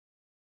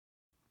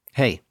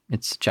Hey,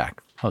 it's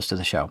Jack, host of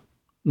the show.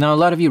 Now, a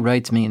lot of you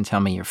write to me and tell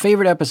me your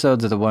favorite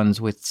episodes are the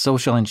ones with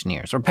social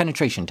engineers or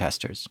penetration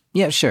testers.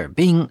 Yeah, sure,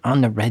 being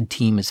on the red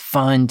team is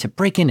fun to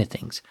break into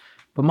things.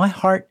 But my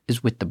heart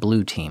is with the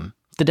blue team,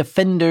 the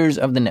defenders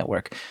of the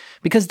network,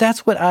 because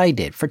that's what I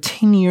did for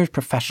 10 years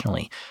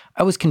professionally.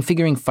 I was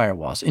configuring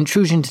firewalls,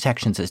 intrusion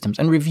detection systems,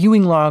 and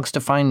reviewing logs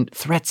to find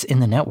threats in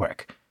the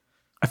network.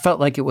 I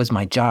felt like it was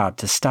my job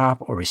to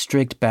stop or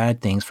restrict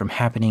bad things from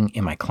happening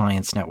in my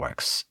clients'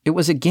 networks. It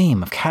was a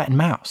game of cat and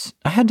mouse.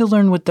 I had to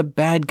learn what the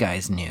bad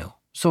guys knew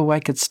so I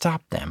could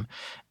stop them.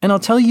 And I'll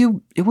tell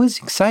you, it was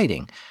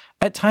exciting.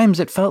 At times,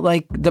 it felt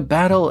like the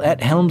battle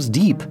at Helm's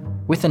Deep,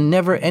 with a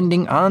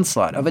never-ending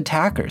onslaught of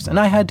attackers, and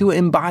I had to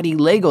embody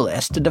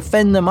Legolas to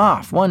defend them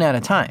off one at a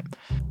time.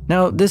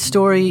 Now, this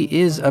story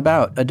is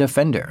about a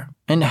defender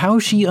and how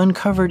she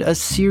uncovered a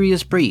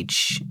serious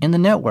breach in the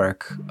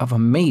network of a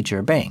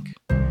major bank.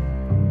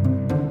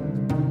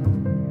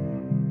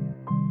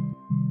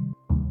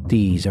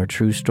 These are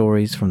true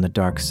stories from the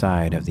dark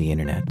side of the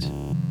internet.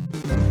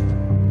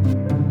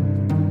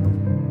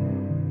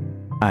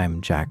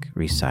 I'm Jack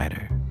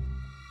Rhysider.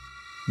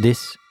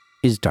 This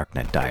is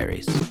Darknet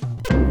Diaries.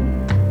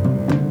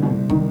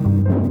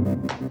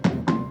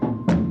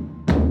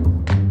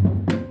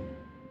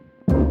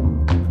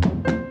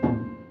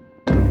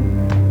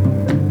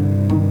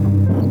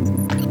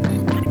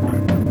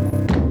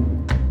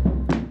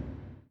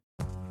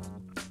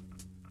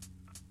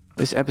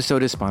 This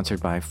episode is sponsored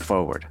by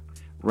Forward.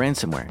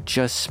 Ransomware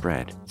just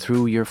spread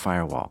through your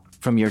firewall,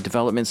 from your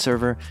development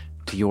server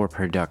to your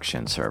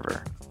production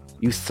server.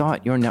 You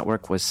thought your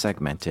network was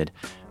segmented,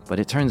 but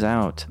it turns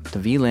out the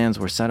VLANs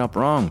were set up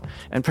wrong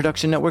and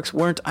production networks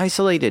weren't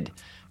isolated.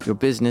 Your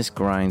business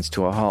grinds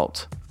to a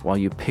halt while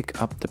you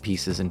pick up the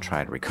pieces and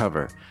try to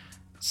recover.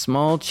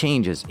 Small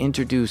changes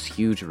introduce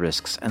huge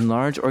risks, and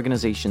large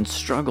organizations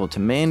struggle to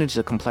manage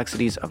the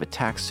complexities of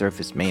attack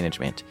surface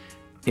management.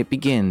 It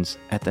begins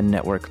at the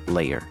network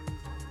layer.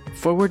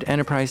 Forward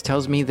Enterprise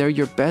tells me they're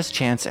your best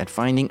chance at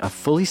finding a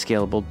fully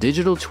scalable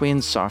digital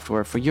twin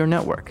software for your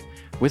network.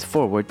 With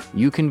Forward,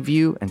 you can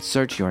view and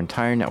search your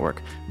entire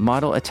network,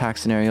 model attack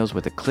scenarios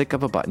with a click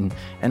of a button,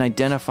 and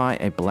identify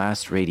a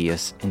blast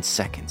radius in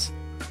seconds.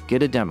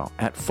 Get a demo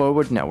at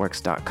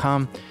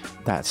forwardnetworks.com.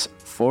 That's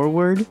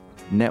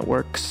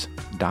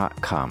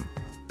forwardnetworks.com.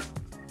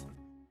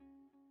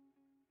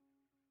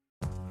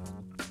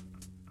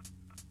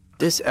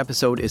 This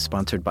episode is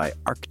sponsored by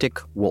Arctic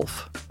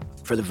Wolf.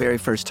 For the very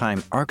first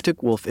time,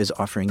 Arctic Wolf is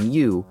offering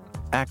you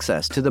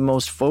access to the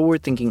most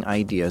forward-thinking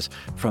ideas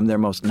from their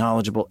most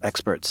knowledgeable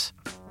experts.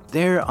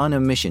 They're on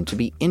a mission to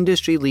be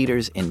industry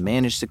leaders in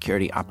managed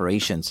security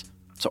operations.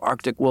 So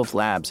Arctic Wolf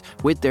Labs,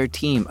 with their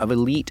team of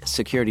elite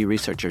security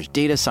researchers,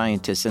 data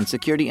scientists, and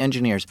security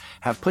engineers,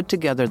 have put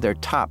together their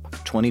top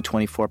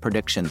 2024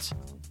 predictions.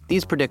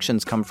 These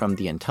predictions come from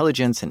the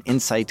intelligence and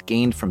insight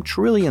gained from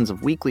trillions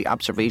of weekly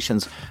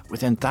observations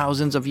within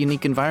thousands of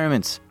unique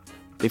environments.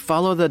 They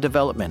follow the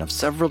development of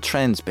several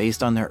trends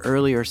based on their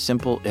earlier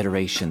simple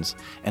iterations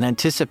and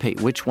anticipate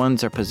which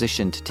ones are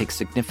positioned to take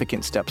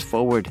significant steps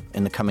forward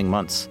in the coming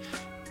months.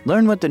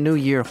 Learn what the new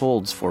year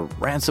holds for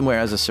ransomware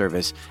as a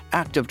service,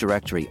 Active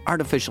Directory,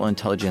 artificial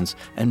intelligence,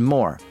 and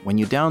more when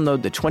you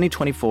download the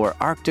 2024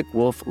 Arctic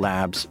Wolf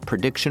Labs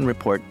Prediction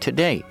Report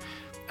today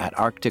at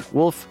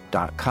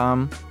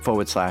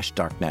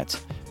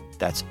arcticwolf.com/darknet.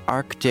 That's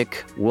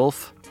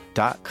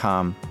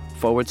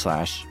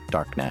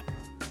arcticwolf.com/darknet.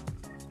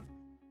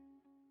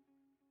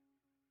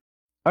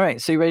 All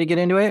right, so you ready to get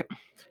into it?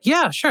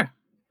 Yeah, sure.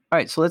 All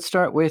right, so let's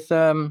start with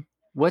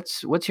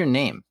what's your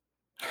name?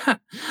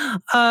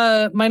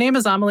 My name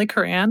is Amelie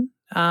Karan,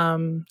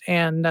 and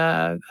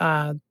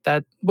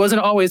that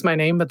wasn't always my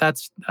name, but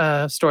that's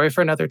a story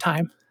for another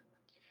time.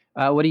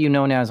 What are you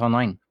known as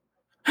online?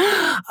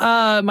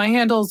 My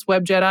handle's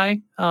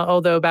webjedi,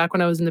 although back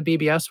when I was in the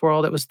BBS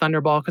world, it was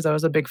Thunderball because I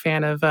was a big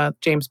fan of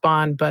James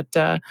Bond, but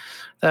the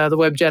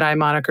webjedi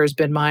moniker has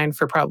been mine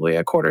for probably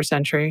a quarter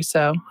century,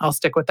 so I'll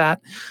stick with that.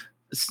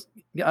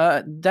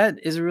 That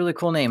is a really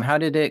cool name. How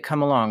did it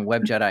come along,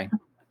 webjedi?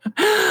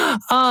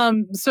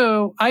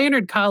 So I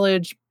entered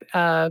college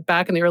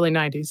back in the early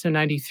 90s, so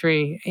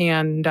 93.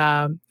 And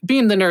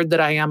being the nerd that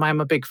I am,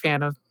 I'm a big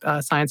fan of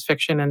science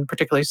fiction and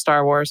particularly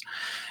Star Wars.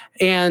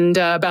 And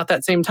about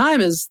that same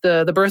time is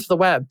the birth of the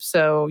web.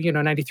 So,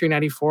 93,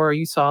 94,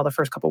 you saw the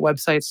first couple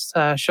websites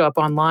show up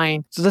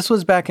online. So this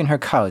was back in her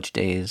college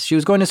days. She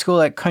was going to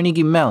school at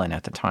Carnegie Mellon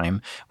at the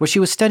time, where she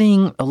was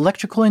studying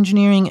electrical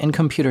engineering and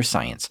computer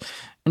science.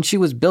 And she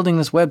was building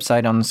this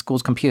website on the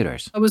school's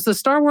computers. It was the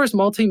Star Wars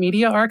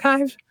Multimedia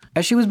Archive.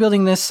 As she was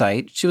building this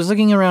site, she was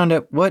looking around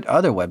at what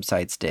other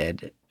websites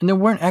did. And there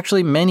weren't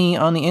actually many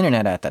on the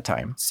internet at that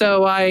time.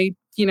 So I,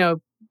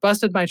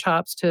 busted my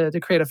chops to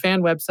create a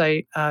fan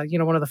website,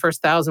 one of the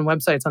first 1,000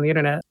 websites on the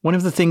internet. One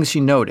of the things she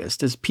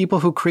noticed is people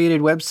who created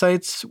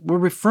websites were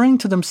referring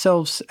to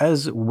themselves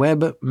as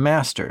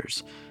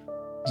webmasters.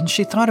 And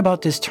she thought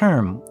about this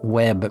term,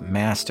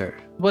 webmaster.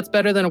 What's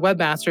better than a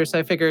webmaster? So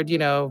I figured,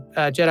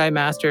 Jedi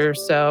master,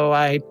 so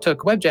I took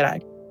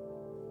webjedi.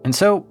 And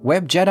so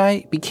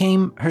webjedi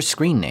became her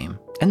screen name.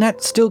 And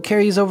that still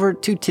carries over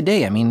to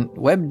today. I mean,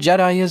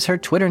 webjedi is her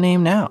Twitter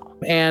name now.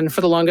 And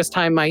for the longest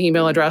time, my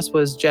email address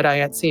was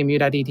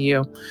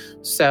jedi@cmu.edu.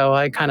 So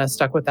I kind of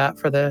stuck with that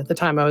for the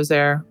time I was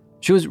there.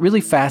 She was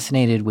really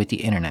fascinated with the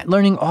internet,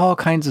 learning all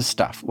kinds of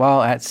stuff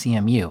while at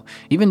CMU,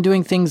 even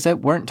doing things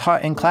that weren't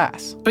taught in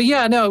class. But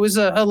yeah, no, it was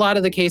a lot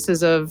of the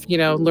cases of,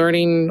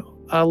 learning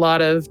a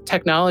lot of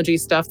technology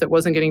stuff that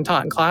wasn't getting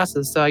taught in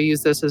classes. So I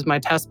used this as my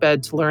test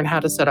bed to learn how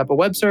to set up a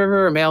web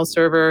server, a mail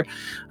server,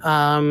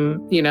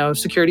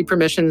 security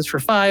permissions for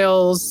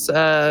files,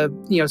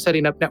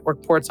 setting up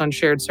network ports on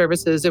shared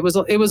services. It was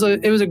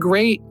a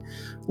great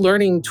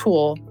learning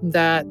tool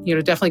that,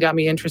 definitely got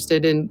me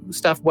interested in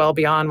stuff well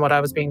beyond what I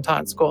was being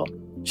taught in school.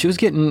 She was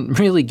getting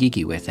really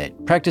geeky with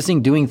it,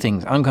 practicing doing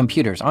things on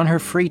computers on her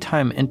free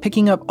time and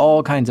picking up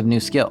all kinds of new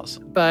skills.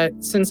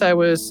 But since I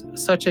was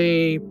such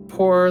a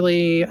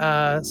poorly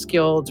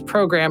skilled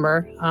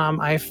programmer,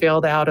 I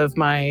failed out of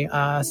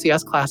my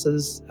CS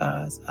classes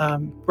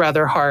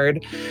rather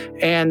hard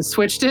and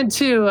switched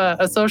into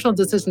a social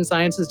decision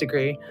sciences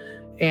degree.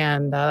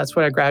 And that's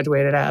what I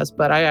graduated as.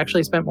 But I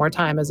actually spent more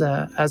time as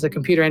a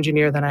computer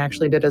engineer than I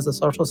actually did as a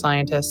social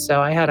scientist.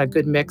 So I had a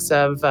good mix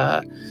of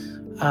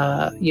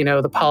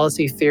the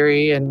policy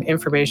theory and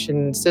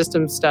information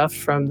system stuff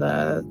from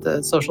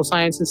the social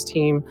sciences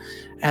team,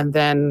 and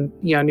then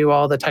knew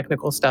all the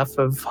technical stuff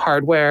of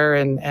hardware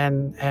and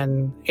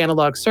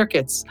analog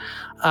circuits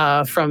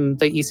from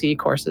the ECE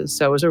courses.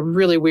 So it was a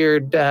really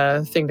weird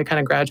thing to kind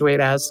of graduate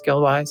as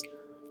skill-wise.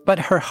 But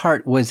her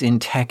heart was in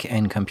tech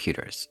and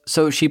computers,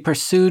 so she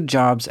pursued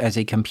jobs as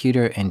a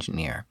computer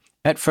engineer.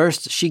 At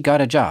first, she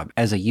got a job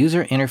as a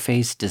user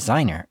interface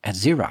designer at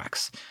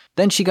Xerox.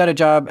 Then she got a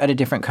job at a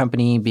different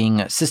company being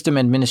a system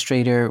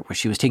administrator, where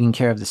she was taking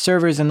care of the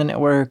servers in the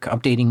network,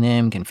 updating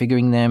them,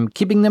 configuring them,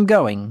 keeping them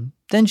going.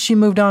 Then she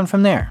moved on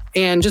from there.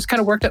 And just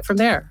kind of worked up from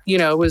there.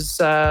 It was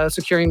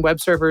securing web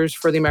servers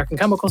for the American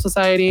Chemical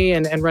Society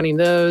and running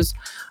those.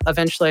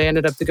 Eventually, I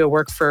ended up to go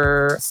work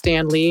for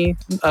Stan Lee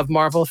of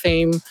Marvel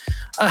fame,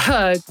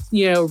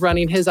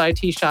 running his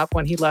IT shop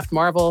when he left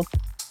Marvel.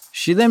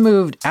 She then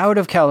moved out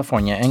of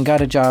California and got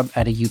a job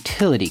at a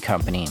utility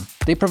company.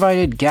 They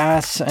provided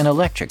gas and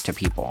electric to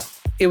people.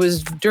 It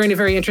was during a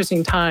very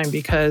interesting time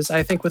because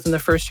I think within the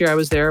first year I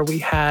was there, we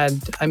had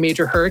a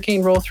major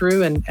hurricane roll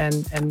through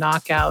and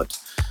knock out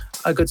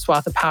a good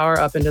swath of power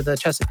up into the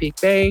Chesapeake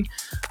Bay.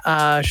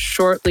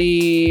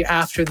 Shortly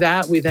after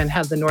that, we then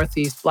had the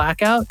Northeast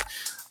blackout.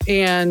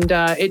 And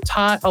it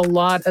taught a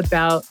lot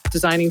about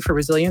designing for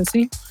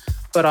resiliency,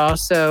 but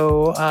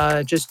also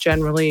just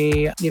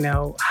generally,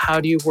 how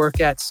do you work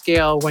at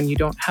scale when you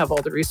don't have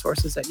all the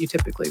resources that you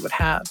typically would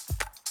have?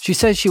 She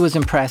says she was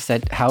impressed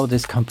at how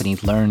this company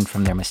learned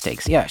from their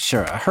mistakes. Yeah,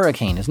 sure, a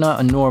hurricane is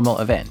not a normal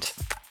event,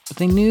 but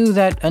they knew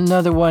that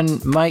another one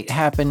might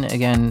happen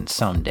again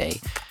someday.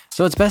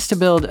 So it's best to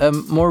build a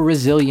more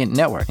resilient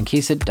network in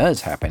case it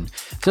does happen.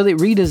 So they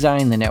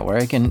redesigned the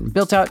network and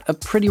built out a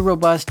pretty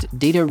robust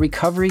data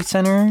recovery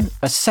center,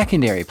 a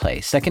secondary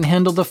place that can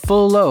handle the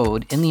full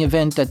load in the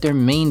event that their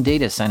main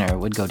data center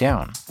would go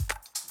down.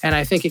 And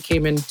I think it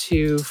came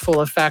into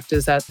full effect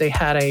is that they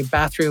had a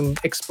bathroom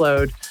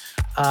explode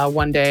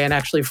one day and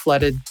actually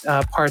flooded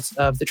parts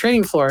of the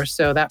trading floor.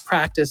 So that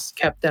practice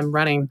kept them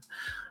running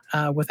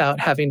without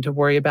having to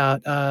worry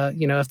about,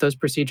 if those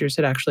procedures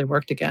had actually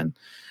worked again.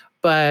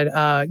 But,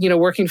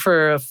 working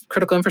for a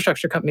critical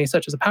infrastructure company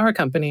such as a power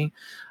company,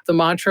 the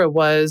mantra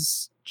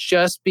was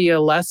just be a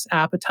less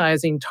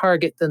appetizing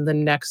target than the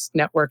next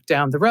network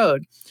down the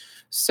road.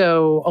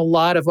 So a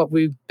lot of what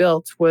we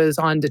built was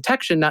on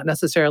detection, not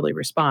necessarily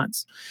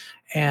response.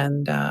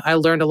 And I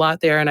learned a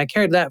lot there, and I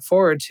carried that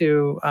forward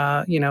to,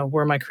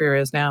 where my career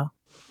is now.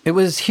 It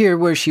was here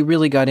where she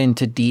really got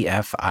into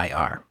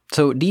DFIR.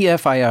 So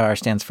DFIR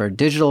stands for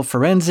Digital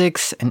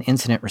Forensics and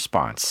Incident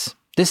Response.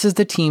 This is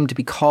the team to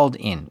be called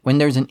in when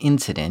there's an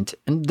incident,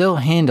 and they'll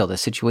handle the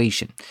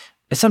situation.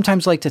 I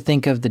sometimes like to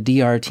think of the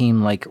DR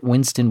team like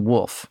Winston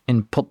Wolfe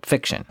in Pulp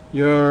Fiction.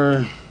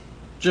 You're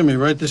Jimmy,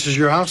 right? This is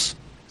your house?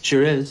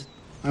 Sure is.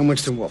 I'm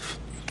Winston Wolfe.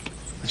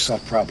 I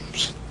solve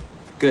problems.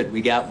 Good,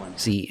 we got one.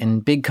 See, in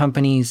big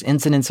companies,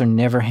 incidents are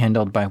never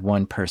handled by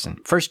one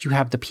person. First, you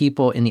have the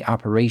people in the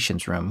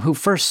operations room who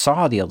first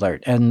saw the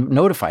alert and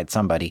notified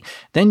somebody.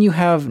 Then you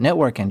have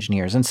network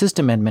engineers and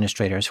system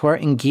administrators who are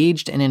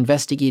engaged in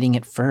investigating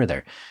it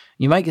further.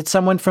 You might get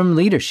someone from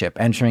leadership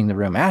entering the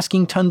room,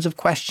 asking tons of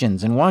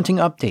questions and wanting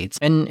updates,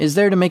 and is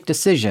there to make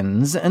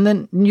decisions. And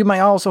then you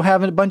might also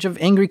have a bunch of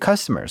angry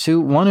customers who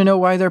want to know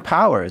why their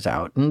power is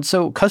out. And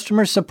so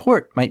customer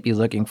support might be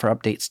looking for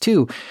updates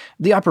too.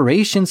 The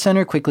operations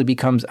center quickly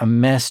becomes a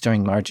mess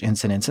during large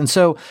incidents. And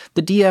so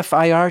the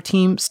DFIR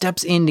team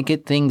steps in to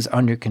get things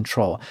under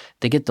control.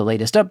 They get the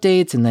latest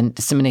updates and then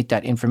disseminate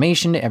that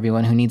information to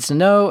everyone who needs to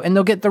know. And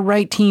they'll get the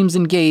right teams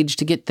engaged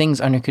to get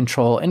things under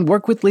control and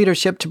work with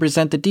leadership to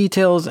present the details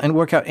and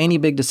work out any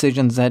big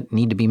decisions that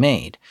need to be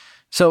made.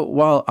 So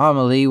while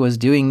Amelie was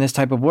doing this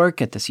type of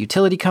work at this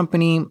utility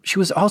company, she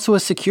was also a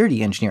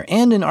security engineer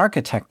and an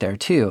architect there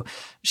too.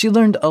 She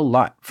learned a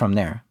lot from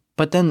there,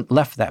 but then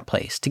left that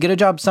place to get a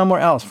job somewhere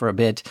else for a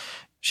bit.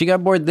 She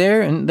got bored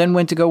there and then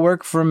went to go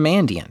work for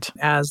Mandiant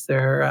as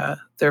their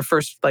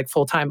first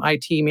full-time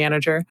IT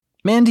manager.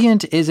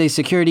 Mandiant is a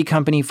security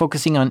company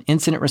focusing on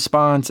incident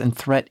response and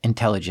threat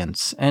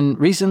intelligence. And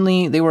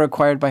recently, they were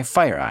acquired by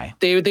FireEye.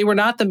 They were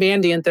not the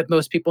Mandiant that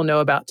most people know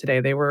about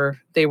today. They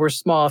were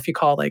small, if you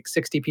call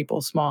 60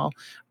 people small.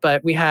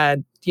 But we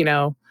had,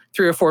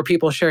 3 or 4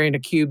 people sharing a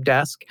cube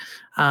desk.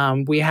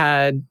 We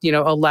had,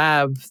 a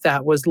lab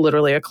that was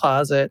literally a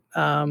closet.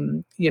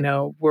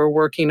 We're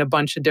working a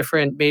bunch of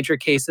different major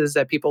cases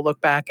that people look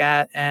back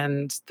at.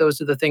 And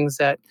those are the things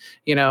that,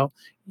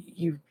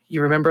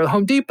 you remember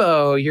Home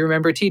Depot, you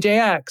remember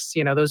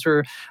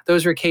TJX,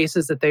 those were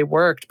cases that they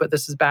worked, but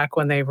this is back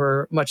when they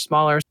were much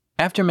smaller.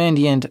 After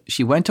Mandiant,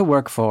 she went to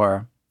work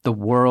for the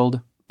World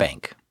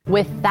Bank.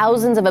 With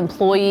thousands of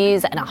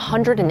employees and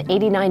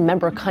 189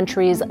 member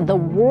countries, the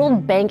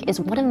World Bank is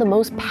one of the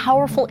most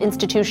powerful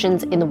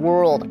institutions in the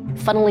world,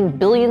 funneling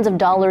billions of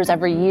dollars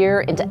every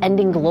year into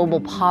ending global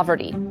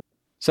poverty.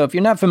 So if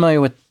you're not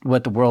familiar with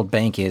what the World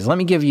Bank is, let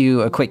me give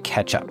you a quick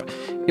catch-up.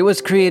 It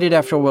was created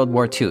after World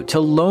War II to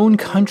loan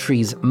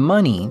countries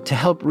money to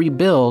help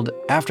rebuild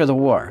after the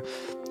war.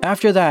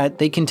 After that,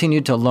 they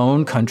continued to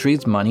loan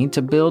countries money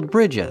to build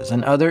bridges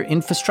and other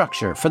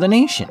infrastructure for the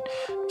nation.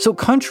 So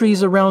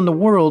countries around the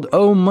world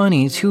owe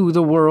money to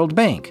the World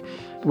Bank.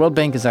 The World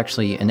Bank is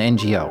actually an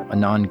NGO, a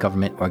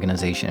non-government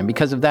organization, and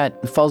because of that,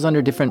 it falls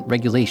under different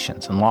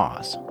regulations and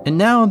laws. And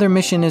now their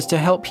mission is to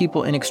help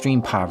people in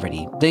extreme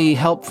poverty. They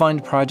help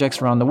fund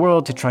projects around the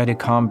world to try to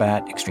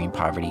combat extreme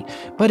poverty.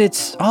 But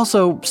it's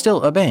also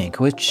still a bank,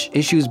 which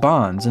issues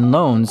bonds and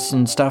loans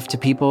and stuff to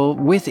people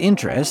with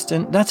interest,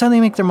 and that's how they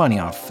make their money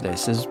off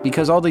this, is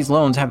because all these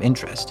loans have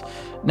interest.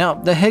 Now,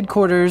 the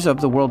headquarters of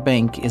the World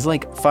Bank is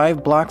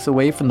 5 blocks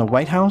away from the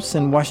White House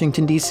in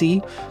Washington,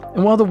 D.C.,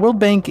 and while the World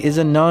Bank is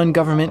a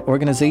non-government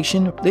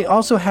organization, they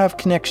also have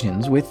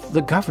connections with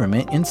the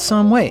government in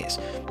some ways.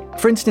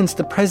 For instance,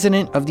 the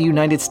President of the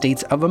United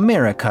States of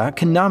America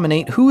can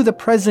nominate who the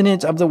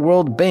President of the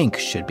World Bank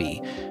should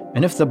be,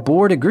 and if the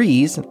board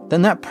agrees,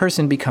 then that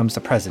person becomes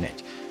the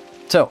president.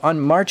 So,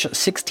 on March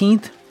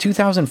 16th,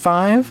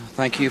 2005...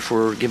 Thank you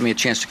for giving me a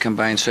chance to come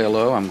by and say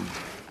hello.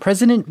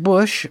 President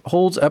Bush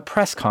holds a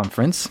press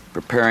conference.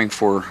 Preparing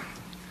for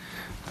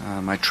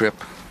my trip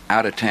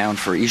out of town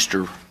for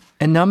Easter.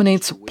 And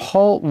nominates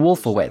Paul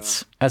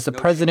Wolfowitz as the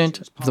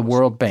president of the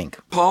World Bank.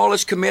 Paul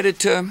is committed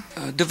to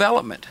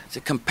development. He's a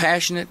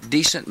compassionate,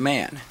 decent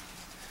man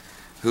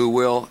who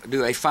will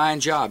do a fine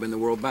job in the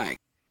World Bank.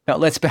 Now,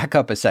 let's back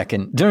up a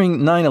second. During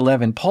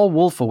 9/11, Paul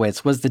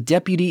Wolfowitz was the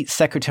Deputy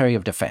Secretary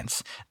of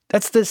Defense.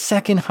 That's the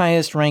second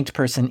highest ranked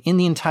person in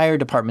the entire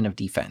Department of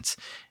Defense.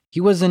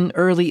 He was an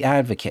early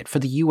advocate for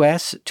the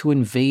U.S. to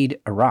invade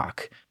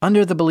Iraq,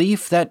 under the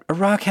belief that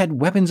Iraq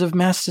had weapons of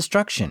mass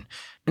destruction.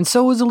 And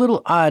so it was a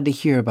little odd to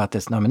hear about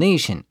this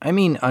nomination. I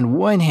mean, on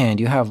one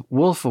hand, you have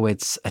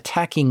Wolfowitz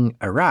attacking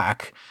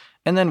Iraq,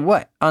 and then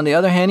what? On the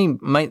other hand, he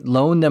might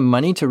loan them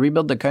money to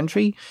rebuild the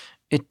country?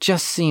 It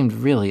just seemed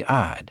really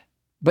odd.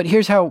 But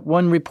here's how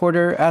one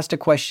reporter asked a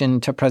question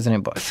to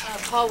President Bush.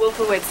 Paul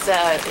Wolfowitz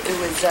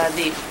was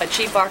the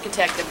chief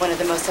architect of one of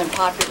the most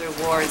unpopular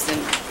wars in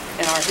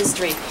our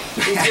history.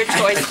 It's your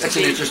choice That's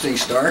an interesting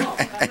start.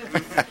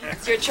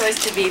 It's your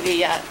choice to be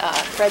the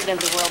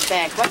president of the World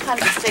Bank. What kind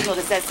of a signal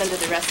does that send to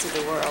the rest of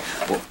the world?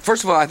 Well,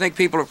 first of all, I think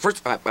people are...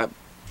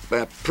 I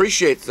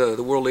appreciate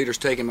the world leaders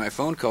taking my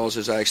phone calls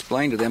as I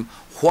explain to them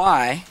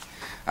why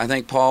I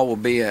think Paul will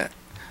be a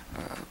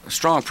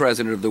strong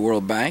president of the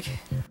World Bank.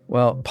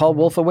 Well, Paul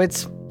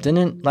Wolfowitz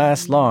didn't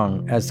last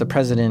long as the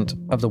president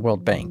of the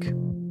World Bank.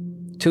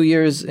 2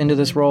 years into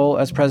this role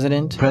as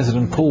president,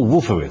 President Paul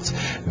Wolfowitz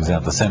was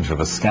at the center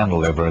of a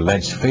scandal over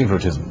alleged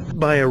favoritism.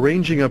 By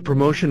arranging a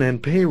promotion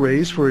and pay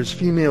raise for his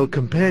female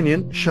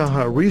companion,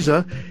 Shaha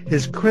Riza,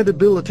 his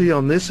credibility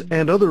on this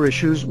and other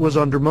issues was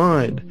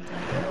undermined.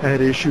 At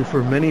issue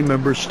for many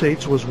member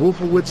states was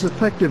Wolfowitz's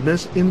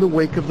effectiveness in the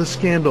wake of the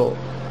scandal.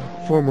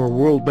 Former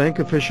World Bank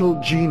official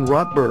Gene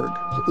Rotberg.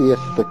 If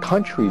the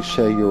countries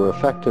say your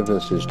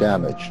effectiveness is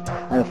damaged,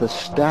 and if the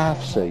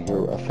staff say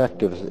your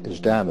effectiveness is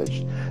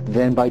damaged,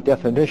 then by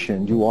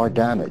definition you are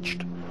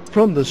damaged.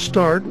 From the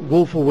start,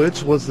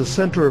 Wolfowitz was the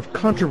center of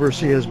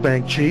controversy as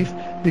bank chief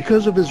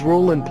because of his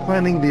role in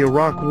planning the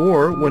Iraq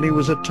War when he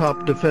was a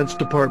top Defense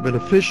Department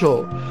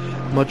official.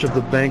 Much of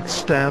the bank's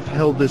staff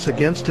held this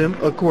against him,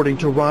 according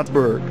to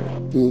Rotberg.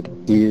 It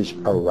is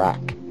Iraq.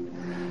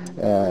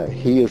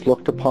 He is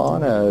looked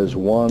upon as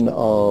one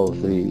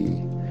of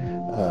the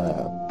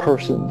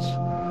persons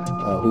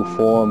who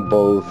form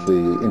both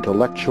the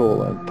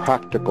intellectual and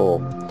practical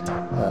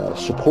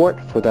support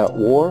for that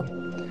war,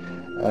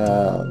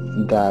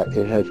 that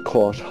it has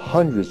cost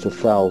hundreds of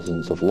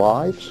thousands of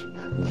lives.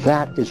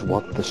 That is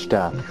what the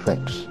staff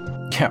thinks.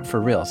 Yeah,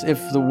 for reals. If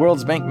the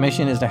World Bank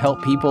mission is to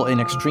help people in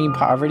extreme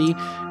poverty,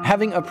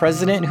 having a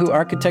president who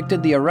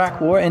architected the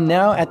Iraq War and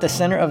now at the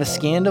center of a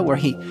scandal where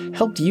he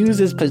helped use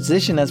his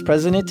position as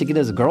president to get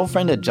his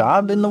girlfriend a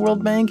job in the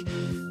World Bank,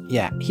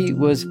 yeah, he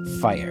was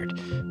fired.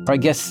 Or I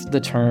guess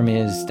the term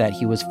is that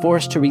he was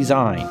forced to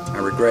resign. I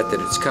regret that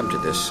it's come to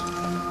this.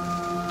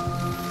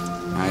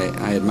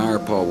 I admire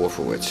Paul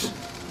Wolfowitz.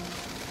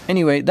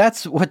 Anyway,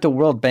 that's what the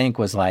World Bank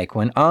was like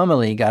when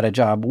Amelie got a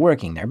job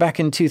working there back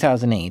in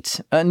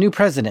 2008. A new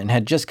president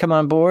had just come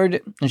on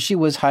board, and she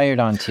was hired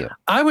on too.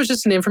 I was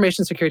just an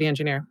information security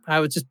engineer. I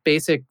was just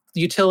basic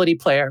utility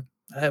player.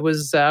 I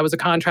was a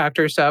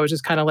contractor, so I was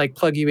just kind of like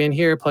plug you in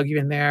here, plug you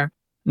in there.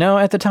 Now,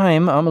 at the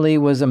time, Amelie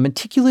was a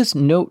meticulous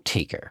note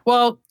taker.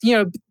 Well,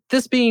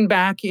 this being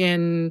back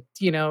in,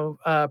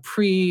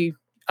 pre-iPhone,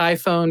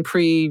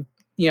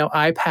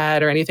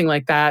 iPad or anything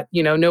like that,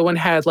 no one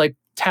had like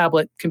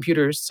tablet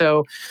computers.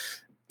 So,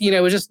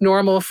 it was just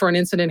normal for an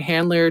incident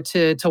handler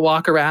to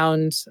walk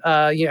around.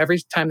 Every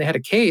time they had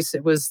a case,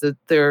 it was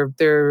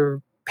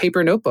their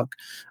paper notebook,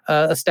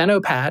 a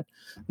steno pad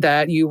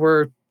that you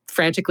were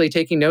frantically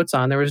taking notes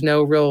on. There was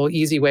no real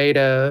easy way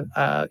to,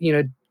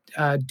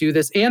 do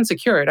this and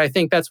secure it. I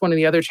think that's one of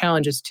the other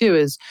challenges too.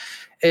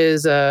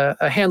 Is a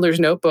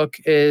handler's notebook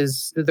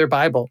is their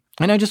Bible.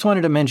 And I just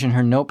wanted to mention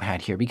her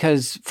notepad here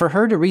because for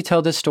her to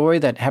retell this story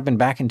that happened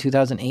back in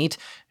 2008,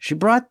 she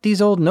brought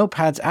these old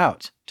notepads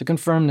out to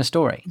confirm the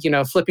story.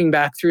 Flipping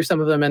back through some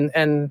of them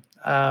and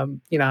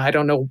I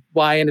don't know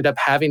why I ended up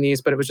having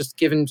these, but it was just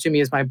given to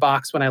me as my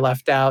box when I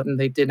left out and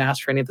they didn't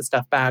ask for any of the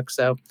stuff back.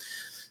 So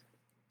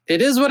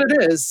it is what it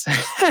is.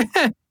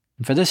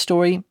 For this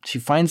story, she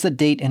finds the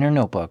date in her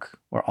notebook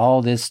where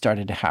all this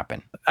started to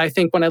happen. I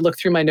think when I look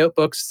through my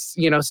notebooks,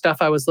 stuff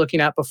I was looking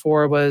at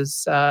before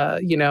was,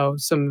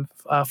 some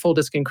full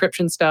disk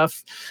encryption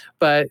stuff.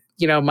 But,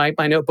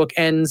 my notebook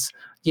ends,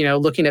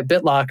 looking at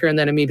BitLocker. And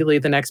then immediately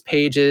the next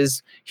page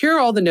is, here are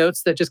all the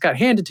notes that just got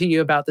handed to you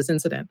about this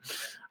incident.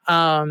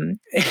 And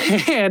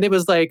it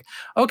was like,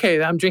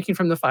 okay, I'm drinking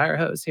from the fire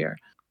hose here.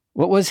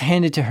 What was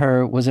handed to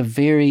her was a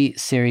very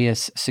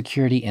serious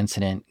security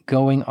incident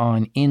going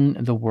on in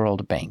the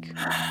World Bank.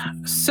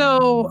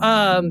 So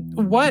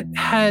what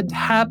had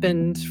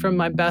happened from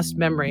my best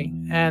memory,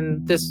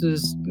 and this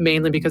is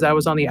mainly because I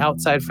was on the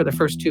outside for the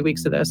first 2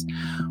 weeks of this,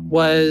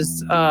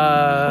 was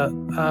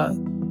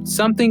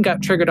something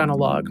got triggered on a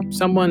log.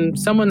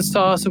 Someone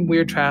saw some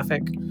weird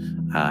traffic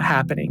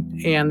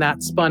happening, and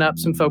that spun up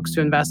some folks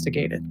to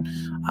investigate it.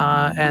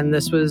 And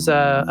this was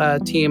a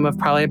team of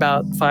probably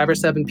about 5 or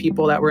 7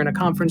 people that were in a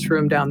conference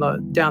room down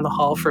the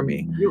hall from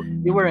me.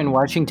 You were in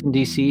Washington,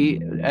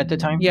 D.C. at the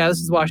time? Yeah, this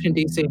is Washington,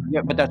 D.C.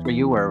 Yeah, but that's where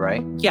you were,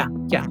 right? Yeah.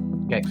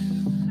 Okay.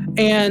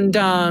 And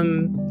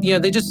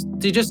they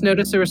just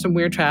noticed there was some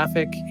weird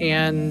traffic,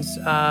 and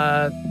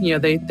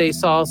they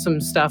saw some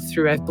stuff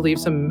through, I believe,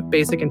 some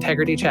basic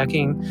integrity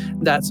checking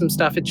that some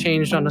stuff had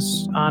changed on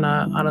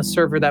a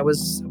server that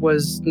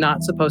was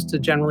not supposed to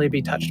generally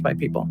be touched by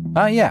people.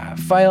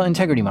 File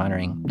integrity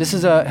monitoring. This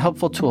is a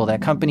helpful tool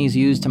that companies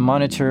use to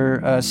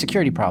monitor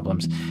security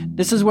problems.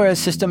 This is where a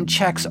system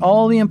checks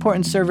all the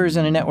important servers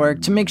in a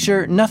network to make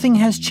sure nothing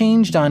has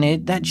changed on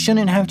it that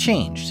shouldn't have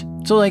changed.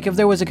 So like if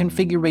there was a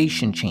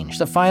configuration change,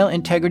 the file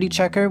integrity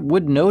checker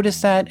would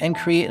notice that and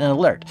create an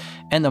alert.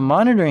 And the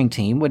monitoring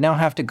team would now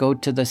have to go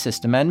to the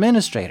system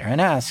administrator and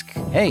ask,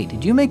 hey,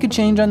 did you make a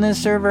change on this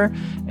server?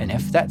 And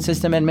if that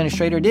system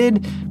administrator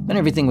did, then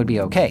everything would be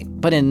okay.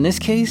 But in this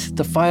case,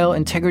 the file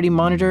integrity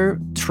monitor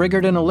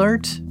triggered an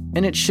alert,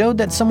 and it showed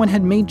that someone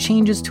had made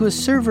changes to a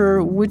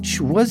server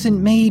which wasn't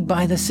made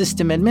by the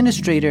system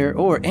administrator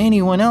or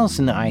anyone else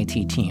in the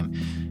IT team.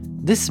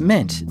 This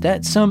meant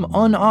that some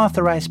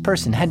unauthorized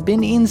person had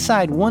been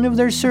inside one of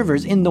their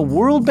servers in the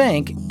World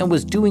Bank and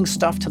was doing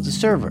stuff to the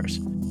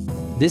servers.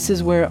 This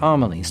is where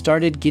Amelie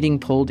started getting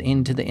pulled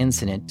into the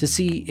incident to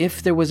see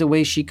if there was a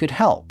way she could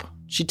help.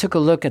 She took a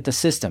look at the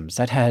systems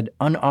that had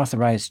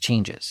unauthorized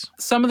changes.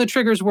 Some of the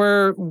triggers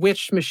were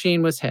which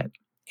machine was hit.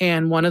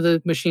 And one of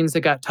the machines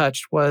that got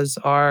touched was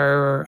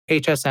our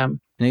HSM.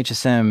 An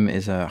HSM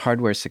is a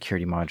hardware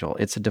security module.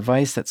 It's a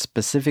device that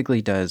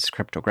specifically does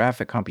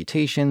cryptographic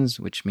computations,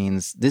 which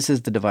means this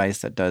is the device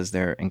that does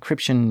their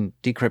encryption,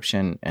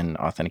 decryption, and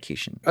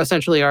authentication.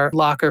 Essentially our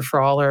locker for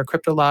all our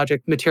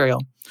cryptologic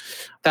material.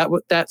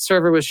 That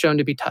server was shown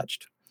to be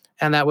touched.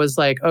 And that was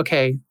like,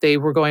 okay, they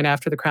were going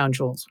after the crown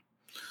jewels.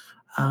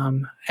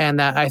 And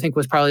that I think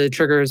was probably the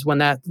triggers when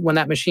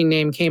that machine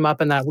name came up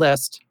in that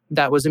list.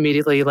 That was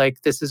immediately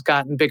like, this has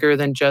gotten bigger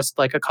than just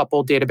like a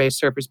couple database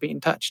servers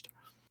being touched.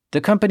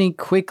 The company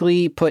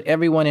quickly put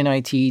everyone in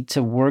IT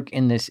to work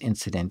in this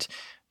incident,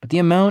 but the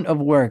amount of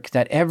work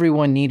that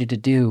everyone needed to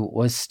do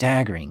was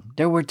staggering.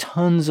 There were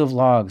tons of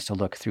logs to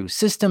look through,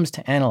 systems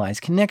to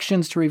analyze,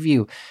 connections to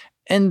review,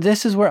 and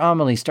this is where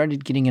Amelie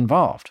started getting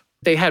involved.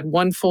 They had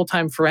one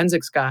full-time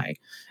forensics guy,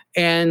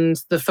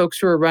 and the folks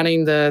who were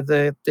running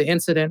the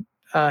incident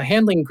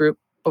handling group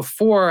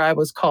before I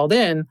was called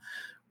in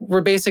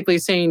were basically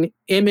saying,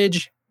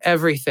 image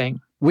everything.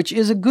 which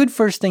is a good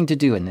first thing to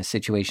do in this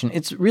situation.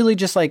 It's really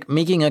just like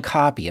making a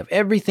copy of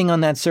everything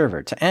on that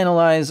server to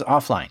analyze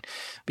offline,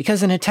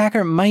 because an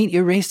attacker might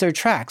erase their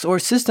tracks or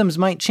systems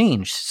might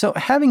change. So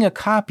having a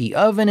copy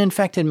of an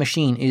infected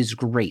machine is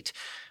great.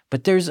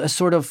 But there's a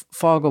sort of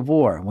fog of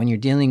war when you're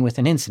dealing with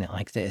an incident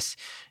like this.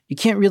 You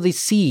can't really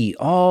see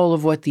all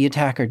of what the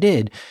attacker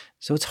did,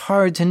 so it's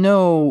hard to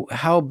know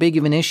how big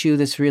of an issue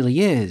this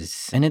really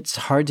is, and it's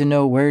hard to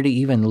know where to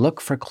even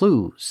look for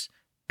clues.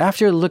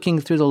 After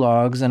looking through the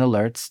logs and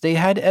alerts, they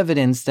had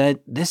evidence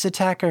that this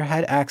attacker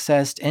had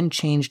accessed and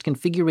changed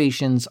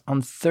configurations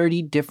on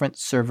 30 different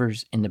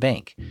servers in the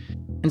bank.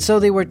 And so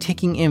they were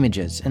taking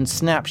images and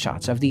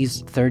snapshots of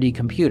these 30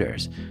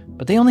 computers.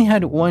 But they only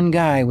had one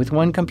guy with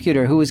one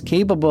computer who was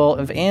capable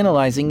of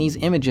analyzing these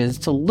images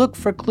to look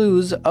for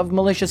clues of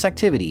malicious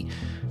activity.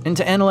 And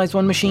to analyze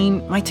one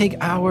machine might take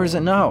hours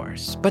and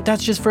hours. But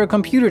that's just for a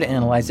computer to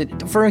analyze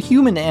it. For a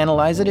human to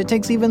analyze it, it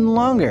takes even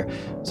longer.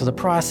 So the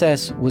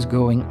process was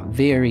going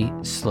very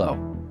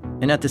slow.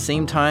 And at the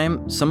same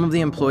time, some of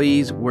the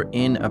employees were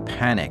in a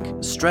panic,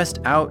 stressed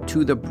out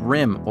to the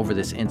brim over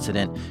this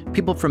incident.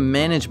 People from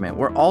management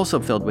were also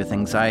filled with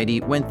anxiety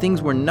when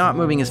things were not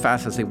moving as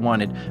fast as they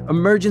wanted.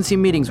 Emergency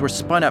meetings were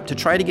spun up to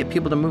try to get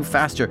people to move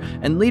faster,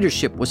 and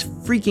leadership was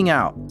freaking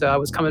out. So I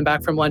was coming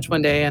back from lunch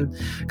one day and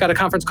got a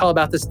conference call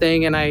about this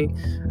thing. And I,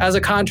 as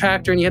a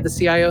contractor, and you had the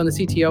CIO and the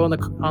CTO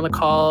on the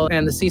call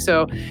and the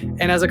CISO.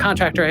 And as a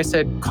contractor, I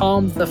said,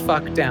 calm the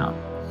fuck down.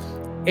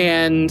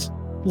 And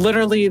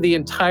literally, the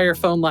entire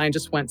phone line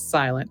just went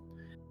silent.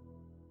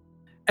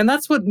 And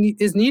that's what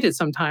is needed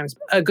sometimes.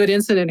 A good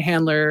incident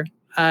handler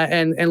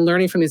and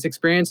learning from these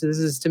experiences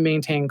is to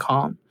maintain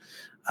calm.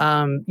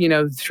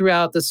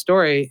 Throughout the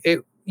story,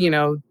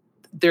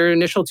 their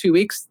initial 2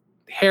 weeks,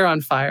 hair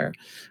on fire.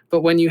 But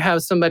when you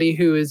have somebody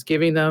who is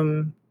giving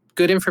them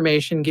good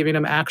information, giving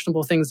them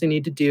actionable things they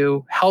need to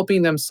do,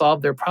 helping them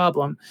solve their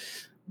problem,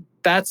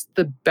 that's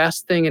the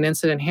best thing an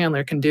incident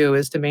handler can do,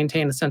 is to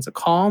maintain a sense of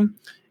calm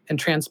and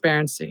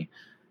transparency.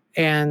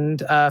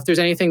 And if there's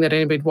anything that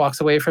anybody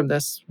walks away from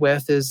this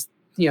with, is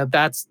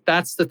that's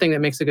the thing that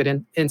makes a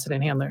good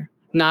incident handler.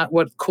 Not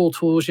what cool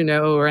tools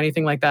or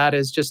anything like that.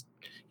 Is just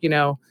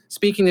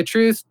speaking the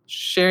truth,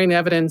 sharing the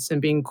evidence,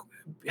 and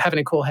having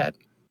a cool head.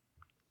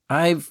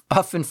 I've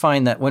often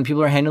find that when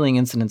people are handling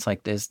incidents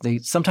like this, they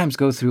sometimes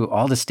go through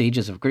all the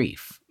stages of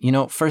grief.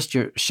 First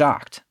you're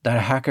shocked that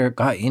a hacker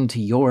got into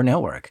your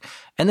network.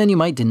 And then you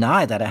might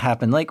deny that it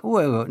happened, like,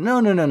 whoa,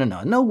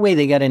 no way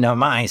they got into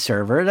my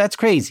server, that's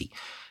crazy.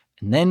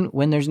 And then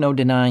when there's no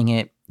denying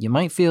it, you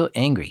might feel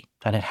angry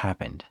that it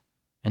happened.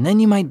 And then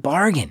you might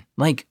bargain,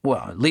 like,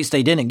 well, at least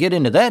they didn't get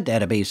into that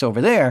database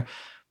over there.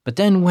 But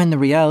then when the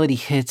reality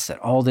hits that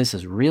all this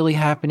is really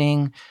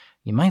happening,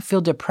 you might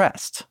feel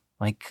depressed.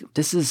 Like,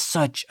 this is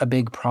such a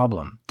big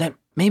problem that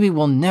maybe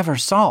we'll never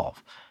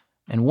solve.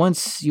 And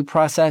once you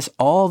process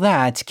all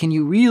that, can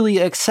you really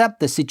accept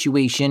the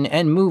situation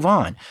and move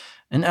on?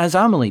 And as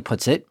Amelie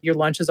puts it, your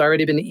lunch has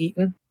already been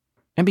eaten.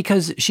 And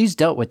because she's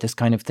dealt with this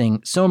kind of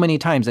thing so many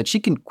times that she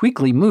can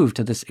quickly move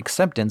to this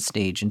acceptance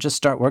stage and just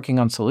start working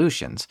on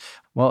solutions,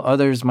 while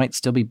others might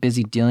still be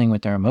busy dealing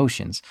with their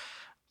emotions.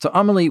 So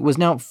Amelie was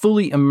now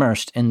fully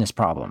immersed in this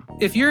problem.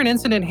 If you're an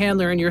incident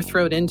handler and you're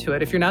thrown into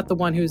it, if you're not the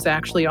one who's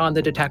actually on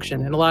the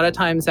detection, and a lot of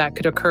times that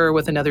could occur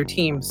with another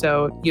team,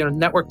 so,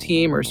 network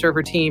team or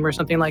server team or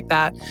something like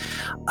that,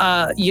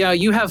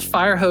 you have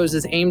fire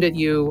hoses aimed at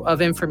you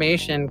of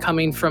information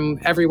coming from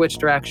every which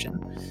direction.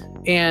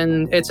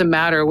 And it's a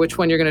matter of which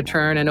one you're going to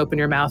turn and open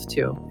your mouth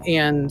to.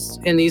 And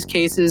in these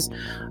cases,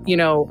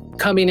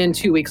 coming in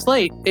 2 weeks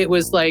late, it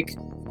was like,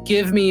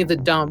 give me the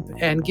dump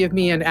and give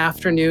me an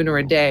afternoon or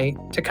a day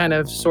to kind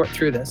of sort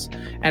through this.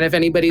 And if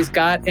anybody's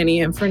got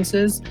any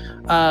inferences,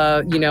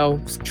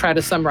 try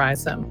to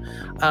summarize them.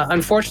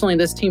 Unfortunately,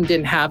 this team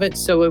didn't have it.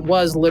 So it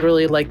was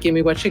literally like, give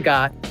me what you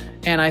got.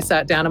 And I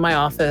sat down in my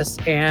office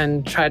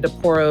and tried to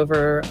pour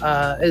over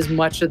as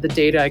much of the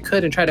data I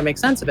could and try to make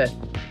sense of it.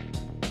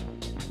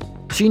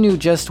 She knew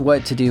just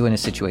what to do in a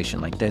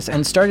situation like this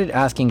and started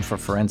asking for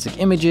forensic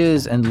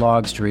images and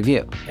logs to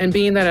review. And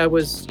being that I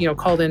was,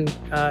 called in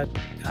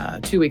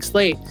 2 weeks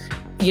late,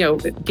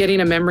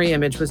 getting a memory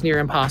image was near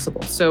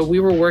impossible. So we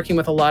were working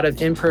with a lot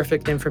of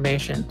imperfect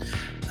information.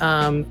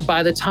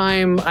 By the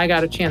time I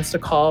got a chance to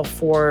call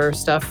for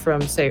stuff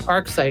from, say,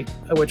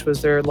 ArcSight, which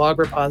was their log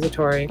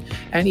repository,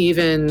 and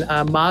even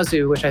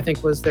Mazu, which I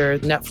think was their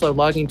NetFlow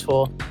logging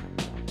tool,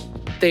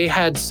 they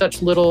had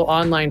such little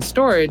online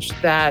storage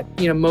that,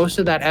 most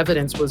of that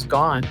evidence was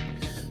gone.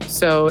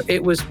 So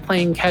it was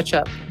playing catch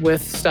up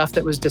with stuff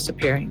that was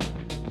disappearing,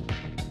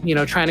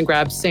 trying to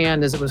grab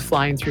sand as it was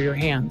flying through your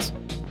hands.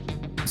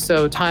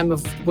 So time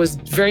was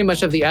very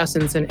much of the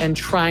essence, and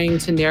trying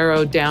to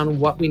narrow down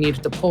what we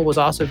needed to pull was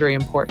also very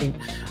important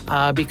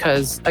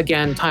because,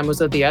 again, time was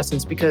of the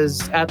essence,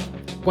 because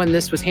when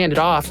this was handed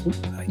off,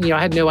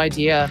 I had no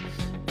idea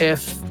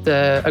if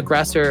the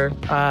aggressor,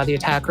 the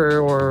attacker,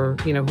 or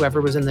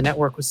whoever was in the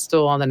network was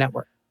still on the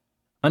network.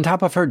 On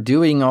top of her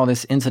doing all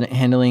this incident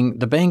handling,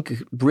 the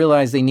bank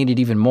realized they needed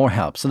even more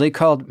help, so they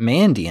called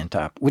Mandiant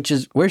up, which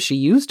is where she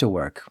used to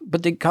work,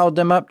 but they called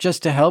them up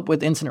just to help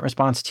with incident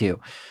response too.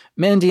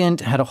 Mandiant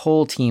had a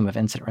whole team of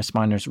incident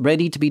responders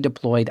ready to be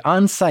deployed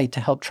on site to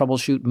help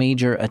troubleshoot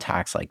major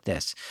attacks like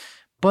this.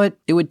 But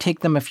it would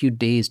take them a few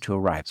days to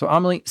arrive, so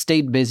Amelie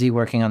stayed busy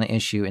working on the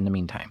issue in the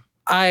meantime.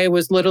 I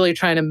was literally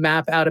trying to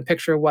map out a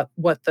picture of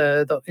what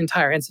the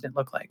entire incident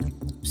looked like.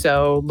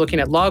 So looking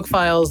at log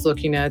files,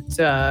 looking at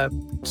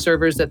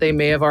servers that they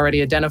may have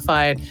already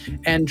identified,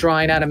 and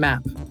drawing out a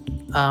map,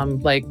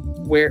 like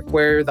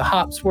where the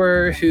hops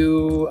were,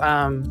 who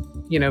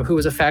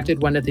was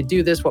affected, when did they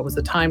do this, what was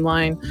the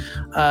timeline,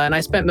 and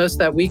I spent most of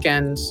that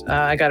weekend.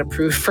 I got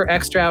approved for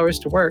extra hours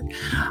to work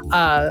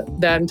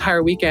that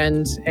entire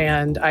weekend,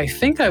 and I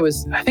think I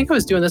was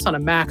doing this on a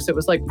Mac. So it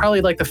was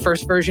probably the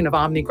first version of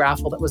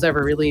OmniGraffle that was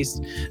ever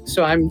released.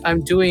 So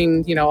I'm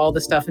doing all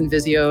the stuff in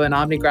Visio and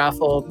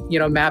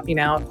OmniGraffle, mapping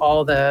out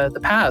all the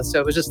paths. So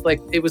it was just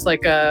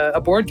like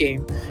a board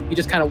game. You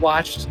just kind of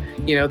watched.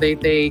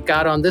 They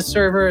got on this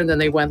server and then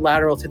they went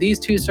lateral to these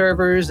two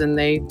servers and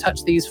they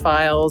touched these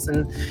files,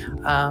 and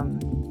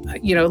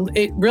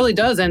it really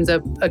does end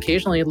up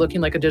occasionally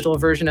looking like a digital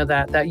version of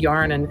that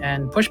yarn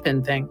and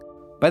pushpin thing.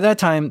 By that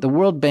time, the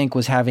World Bank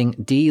was having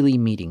daily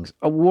meetings,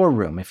 a war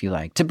room if you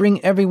like, to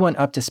bring everyone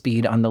up to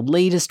speed on the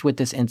latest with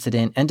this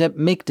incident and to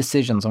make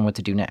decisions on what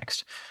to do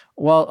next.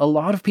 While a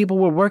lot of people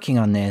were working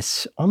on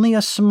this, only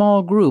a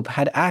small group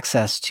had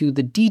access to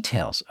the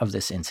details of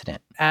this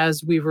incident.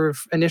 As we were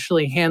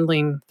initially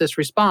handling this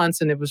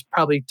response, and it was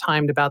probably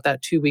timed about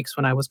that 2 weeks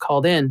when I was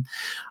called in,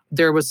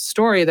 there was a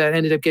story that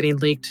ended up getting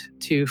leaked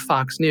to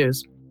Fox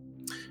News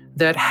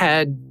that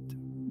had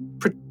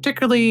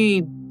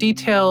particularly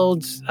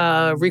detailed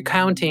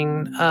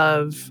recounting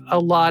of a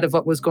lot of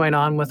what was going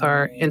on with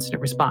our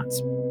incident response.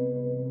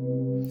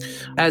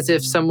 As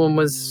if someone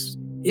was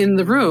in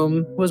the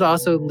room was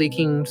also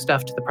leaking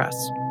stuff to the press.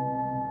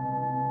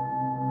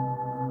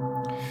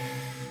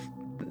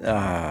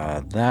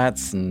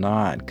 That's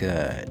not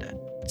good.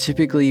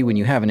 Typically, when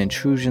you have an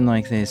intrusion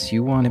like this,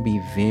 you want to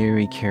be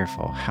very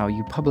careful how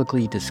you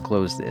publicly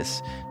disclose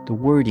this. The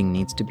wording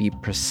needs to be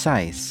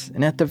precise,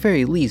 and at the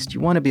very least, you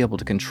want to be able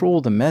to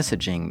control the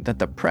messaging that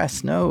the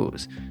press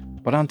knows.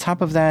 But on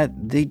top of that,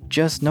 they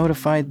just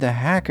notified the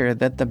hacker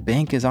that the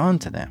bank is on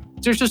to them.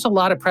 There's just a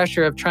lot of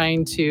pressure of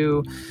trying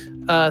to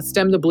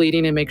stem the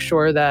bleeding and make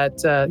sure that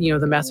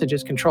the message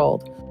is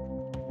controlled.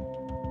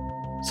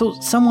 So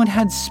someone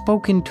had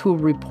spoken to a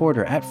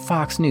reporter at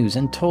Fox News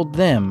and told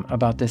them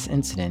about this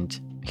incident.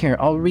 Here,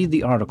 I'll read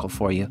the article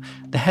for you.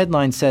 The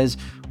headline says,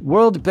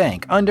 "World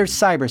Bank under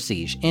cyber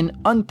siege in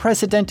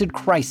unprecedented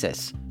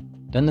crisis."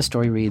 Then the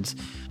story reads,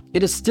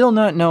 "It is still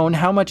not known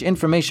how much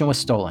information was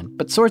stolen,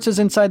 but sources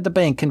inside the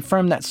bank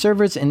confirm that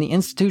servers in the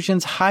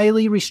institution's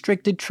highly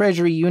restricted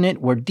treasury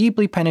unit were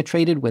deeply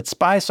penetrated with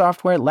spy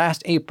software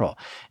last April.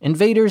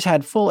 Invaders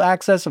had full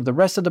access of the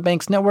rest of the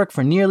bank's network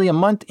for nearly a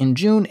month in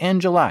June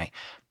and July.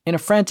 In a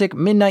frantic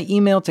midnight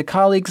email to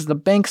colleagues, the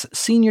bank's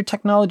senior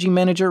technology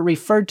manager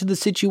referred to the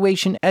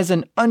situation as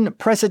an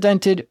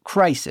unprecedented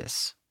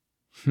crisis."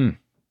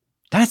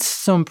 That's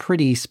some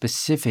pretty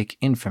specific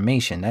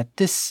information that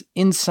this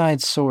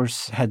inside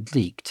source had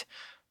leaked.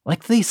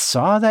 Like they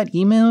saw that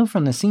email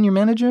from the senior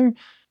manager,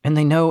 and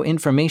they know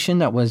information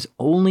that was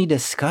only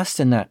discussed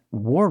in that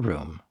war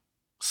room.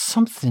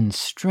 Something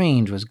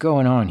strange was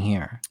going on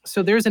here.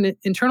 So there's an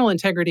internal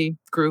integrity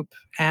group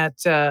at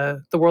the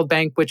World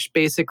Bank, which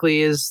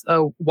basically is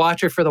a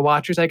watcher for the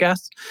watchers, I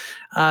guess.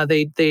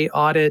 They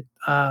audit,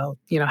 how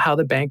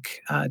the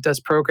bank does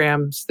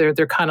programs. They're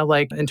kind of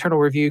like internal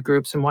review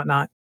groups and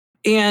whatnot.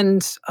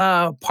 And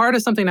part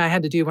of something I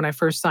had to do when I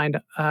first signed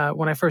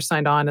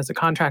on as a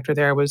contractor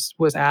there was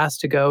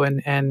asked to go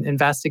and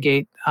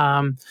investigate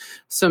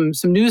some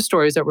news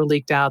stories that were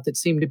leaked out that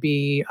seemed to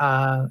be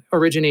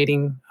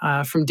originating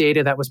from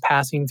data that was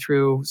passing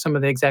through some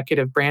of the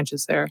executive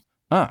branches there.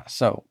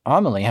 So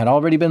Amelie had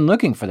already been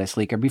looking for this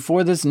leaker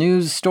before this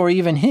news story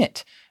even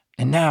hit.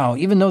 And now,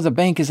 even though the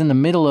bank is in the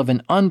middle of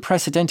an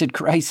unprecedented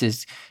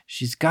crisis,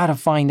 she's got to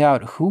find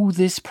out who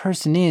this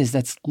person is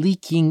that's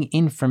leaking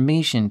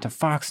information to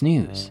Fox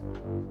News.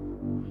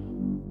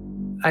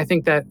 I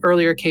think that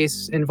earlier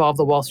case involved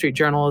the Wall Street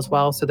Journal as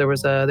well, so there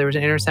was an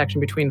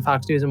intersection between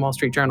Fox News and Wall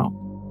Street Journal.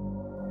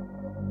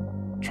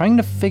 Trying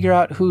to figure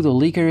out who the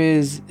leaker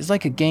is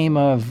like a game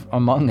of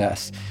Among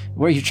Us,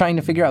 where you're trying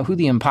to figure out who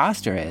the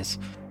imposter is.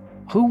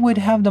 Who would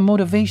have the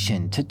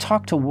motivation to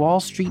talk to Wall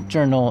Street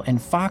Journal and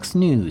Fox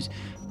News?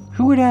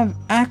 Who would have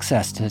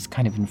access to this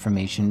kind of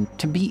information,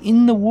 to be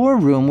in the war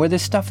room where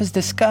this stuff is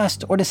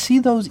discussed, or to see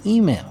those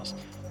emails?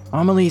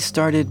 Amelie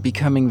started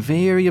becoming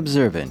very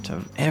observant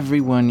of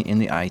everyone in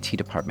the IT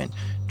department,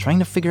 trying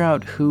to figure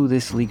out who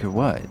this leaker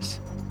was.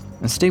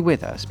 And stay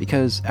with us,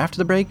 because after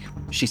the break,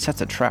 she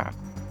sets a trap.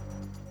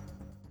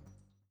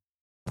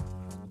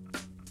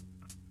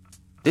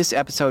 This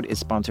episode is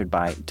sponsored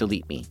by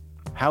Delete Me.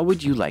 How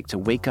would you like to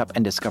wake up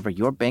and discover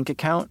your bank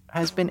account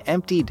has been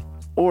emptied?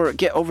 Or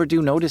get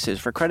overdue notices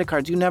for credit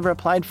cards you never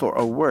applied for,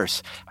 or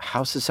worse.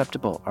 How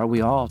susceptible are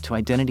we all to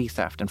identity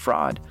theft and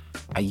fraud?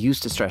 I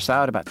used to stress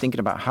out about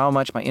thinking about how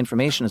much my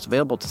information is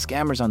available to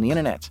scammers on the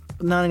internet,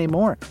 but not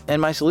anymore.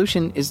 And my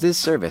solution is this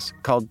service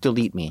called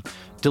Delete Me.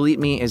 Delete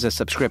Me is a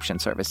subscription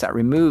service that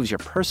removes your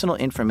personal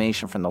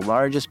information from the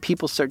largest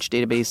people search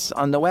database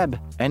on the web,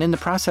 and in the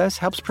process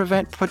helps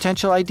prevent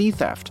potential ID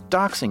theft,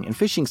 doxing, and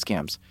phishing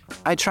scams.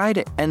 I tried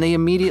it, and they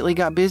immediately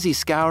got busy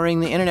scouring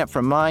the internet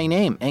for my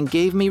name and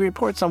gave me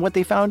reports on what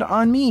they found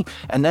on me,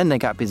 and then they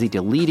got busy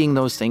deleting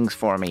those things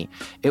for me.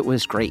 It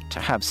was great to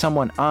have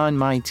someone on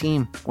my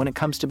team when it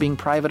comes to being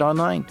private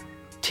online.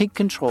 Take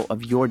control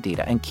of your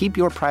data and keep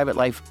your private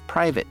life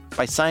private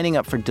by signing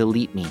up for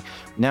Delete Me.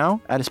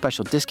 Now, at a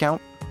special discount,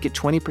 get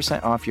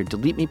 20% off your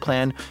Delete Me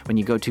plan when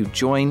you go to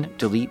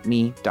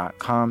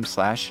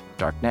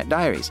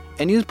joindeleteme.com/darknetdiaries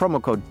and use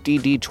promo code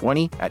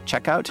DD20 at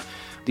checkout.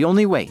 The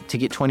only way to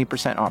get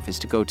 20% off is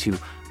to go to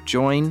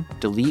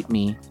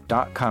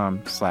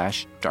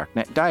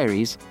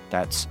joindeleteme.com/darknetdiaries.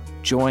 That's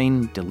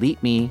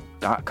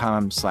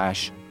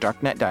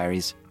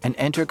joindeleteme.com/darknetdiaries and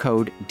enter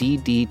code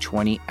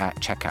DD20 at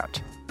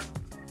checkout.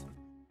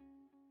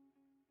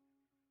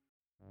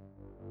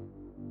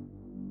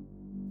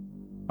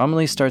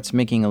 Amelie starts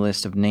making a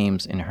list of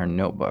names in her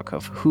notebook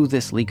of who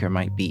this leaker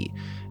might be,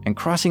 and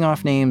crossing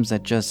off names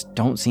that just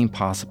don't seem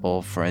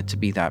possible for it to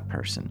be that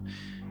person.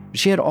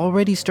 She had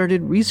already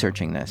started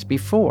researching this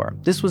before.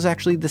 This was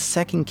actually the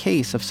second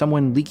case of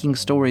someone leaking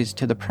stories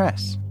to the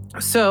press.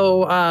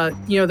 So,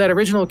 that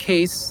original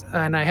case,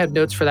 and I had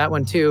notes for that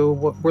one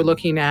too, we're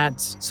looking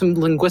at some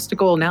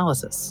linguistical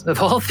analysis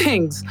of all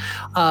things,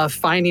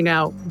 finding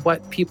out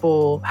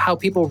how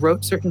people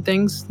wrote certain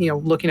things,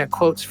 looking at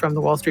quotes from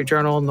the Wall Street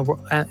Journal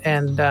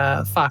and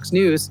Fox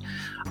News,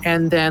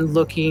 and then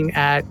looking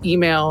at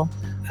email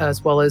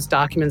as well as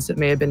documents that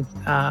may have been,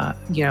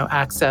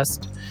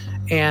 accessed.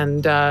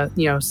 And,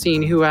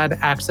 seeing who had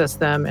accessed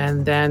them,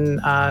 and then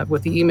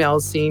with the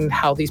emails, seeing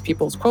how these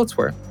people's quotes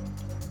were.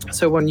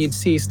 So when you'd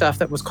see stuff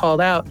that was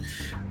called out,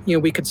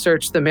 we could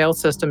search the mail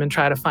system and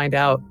try to find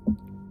out,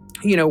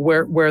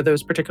 where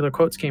those particular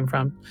quotes came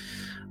from.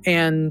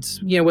 And,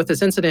 with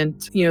this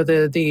incident,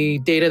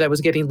 the data that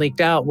was getting leaked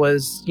out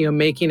was,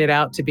 making it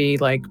out to be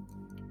like,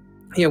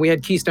 we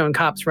had Keystone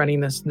cops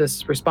running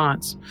this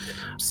response.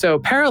 So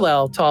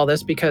parallel to all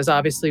this, because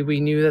obviously we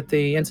knew that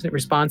the incident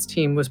response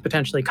team was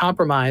potentially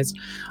compromised,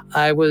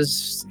 it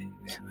was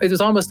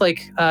almost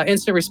like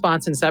incident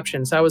response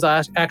inception. So I was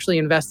actually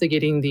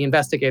investigating the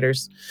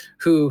investigators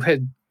who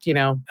had,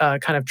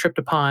 kind of tripped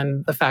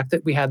upon the fact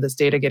that we had this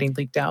data getting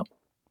leaked out.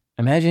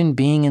 Imagine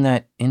being in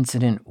that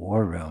incident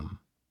war room,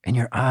 and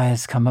your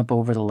eyes come up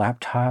over the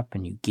laptop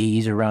and you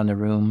gaze around the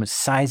room,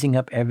 sizing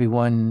up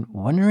everyone,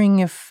 wondering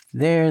if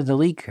they're the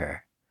leaker.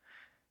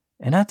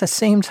 And at the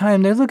same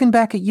time, they're looking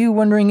back at you,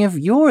 wondering if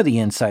you're the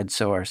inside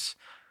source.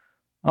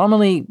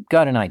 Amelie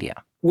got an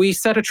idea. We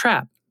set a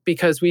trap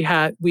because we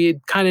had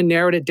kind of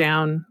narrowed it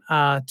down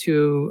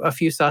to a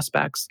few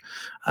suspects.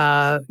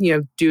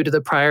 Due to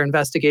the prior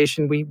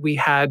investigation, we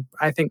had,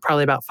 I think,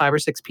 probably about 5 or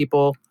 6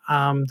 people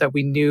that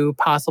we knew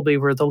possibly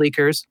were the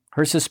leakers.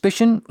 Her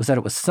suspicion was that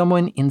it was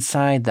someone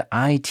inside the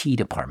IT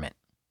department.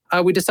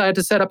 We decided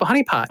to set up a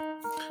honeypot.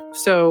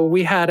 So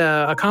we had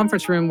a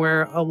conference room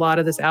where a lot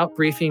of this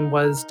outbriefing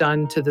was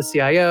done to the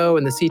CIO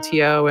and the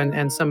CTO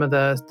and some of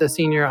the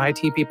senior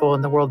IT people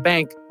in the World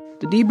Bank.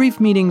 The debrief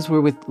meetings were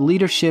with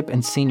leadership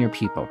and senior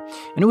people,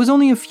 and it was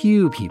only a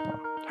few people.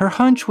 Her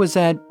hunch was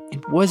that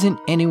it wasn't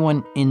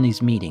anyone in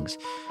these meetings,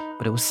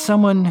 but it was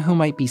someone who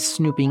might be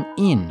snooping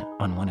in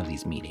on one of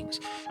these meetings,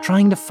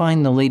 trying to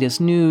find the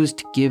latest news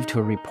to give to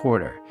a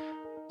reporter.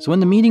 So when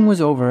the meeting was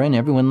over and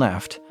everyone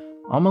left,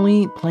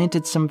 Amelie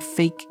planted some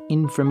fake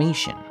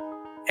information.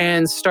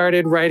 And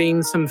started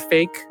writing some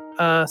fake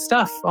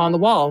stuff on the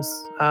walls,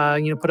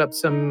 put up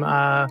some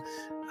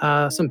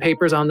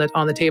papers on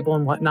the table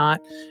and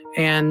whatnot.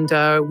 And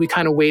we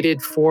kind of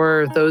waited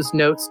for those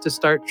notes to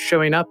start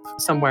showing up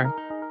somewhere.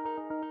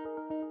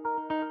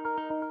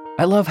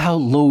 I love how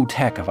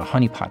low-tech of a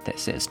honeypot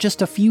this is.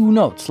 Just a few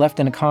notes left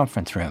in a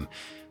conference room.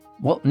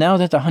 Well, now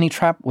that the honey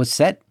trap was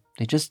set,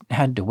 they just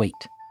had to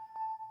wait.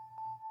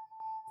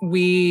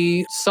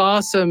 We saw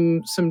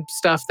some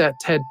stuff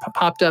that had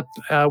popped up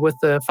with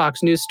the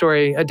Fox News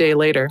story a day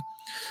later.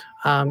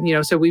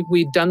 So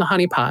we'd done the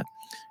honeypot.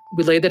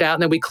 We laid it out,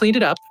 and then we cleaned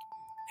it up.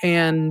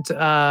 And,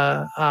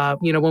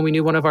 when we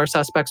knew one of our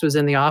suspects was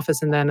in the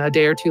office, and then a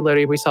day or two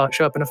later, we saw it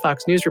show up in a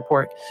Fox News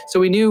report.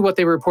 So we knew what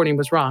they were reporting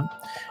was wrong.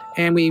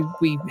 And we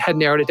had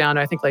narrowed it down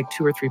to, I think, like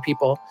 2 or 3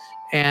 people.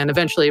 And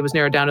eventually it was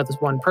narrowed down to this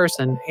one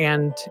person.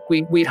 And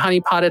we'd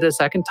honeypotted a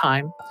second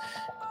time.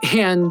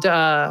 And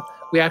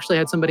we actually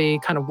had somebody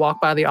kind of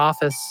walk by the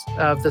office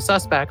of the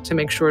suspect to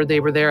make sure they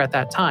were there at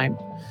that time.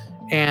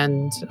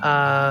 And,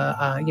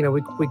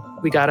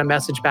 we got a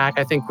message back.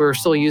 I think we were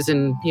still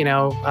using,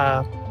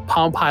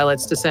 Palm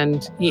Pilots to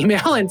send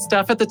email and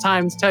stuff at the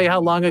time to tell you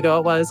how long ago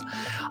it was,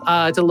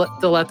 to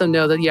let them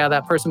know that,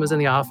 that person was in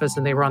the office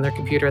and they were on their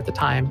computer at the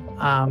time.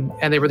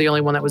 And they were the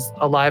only one that was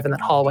alive in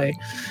that hallway.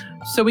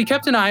 So we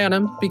kept an eye on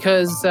him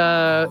because,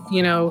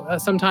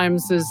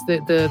 sometimes as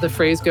the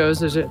phrase goes,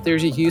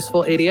 there's a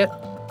useful idiot.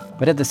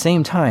 But at the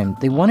same time,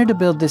 they wanted to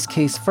build this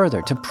case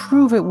further to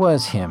prove it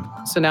was him.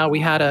 So now we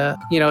had a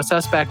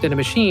suspect in a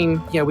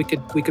machine. We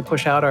could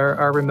push out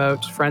our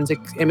remote forensic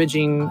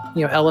imaging,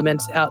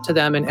 elements out to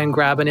them and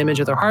grab an image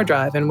of their hard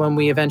drive. And when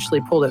we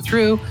eventually pulled it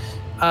through,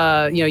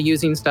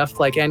 using stuff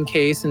like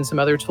Encase and some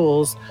other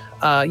tools,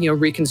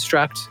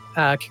 reconstruct,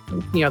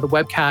 the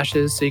web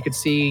caches so you could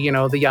see,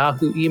 the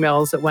Yahoo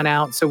emails that went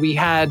out. So we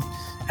had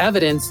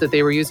evidence that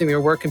they were using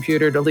their work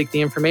computer to leak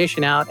the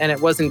information out. And it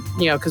wasn't,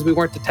 because we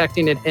weren't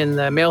detecting it in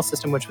the mail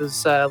system, which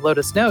was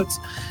Lotus Notes.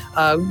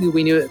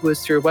 We knew it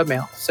was through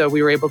webmail. So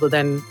we were able to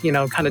then,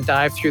 kind of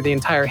dive through the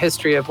entire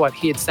history of what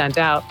he had sent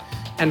out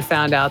and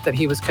found out that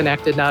he was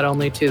connected not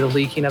only to the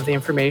leaking of the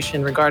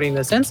information regarding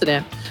this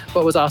incident,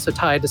 but was also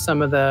tied to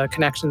some of the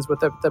connections with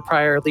the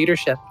prior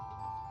leadership.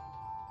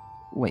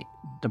 Wait,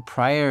 the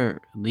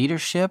prior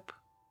leadership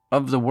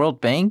of the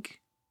World Bank?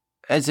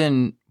 As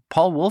in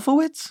Paul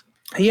Wolfowitz?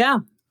 Yeah.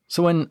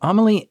 So when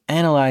Amelie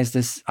analyzed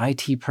this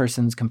IT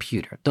person's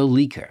computer, the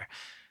leaker,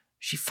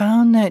 she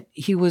found that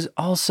he was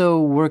also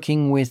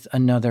working with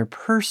another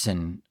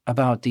person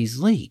about these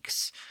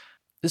leaks.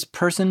 This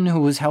person who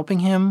was helping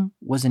him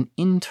was an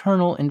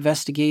internal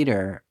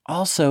investigator,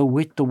 also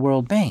with the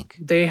World Bank.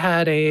 They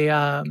had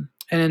an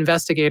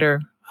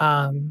investigator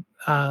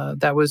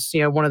that was,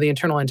 one of the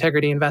internal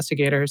integrity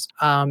investigators.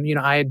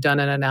 I had done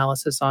an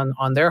analysis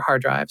on their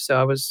hard drive, so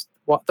I was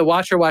the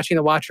watcher watching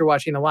the watcher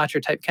watching the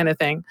watcher type kind of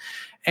thing,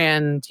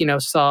 and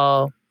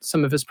saw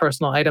some of his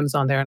personal items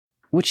on there.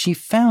 What she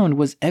found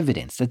was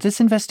evidence that this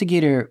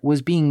investigator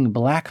was being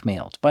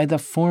blackmailed by the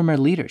former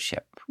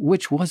leadership,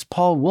 which was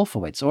Paul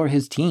Wolfowitz or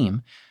his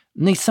team.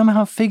 And they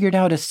somehow figured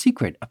out a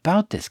secret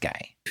about this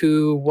guy.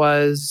 Who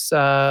was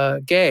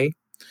gay,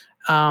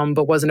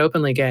 but wasn't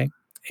openly gay.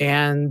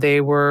 And they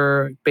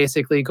were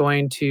basically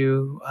going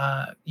to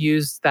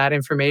use that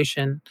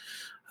information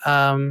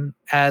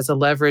as a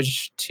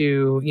leverage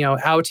to,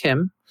 out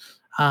him.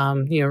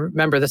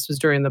 Remember, this was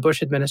during the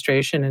Bush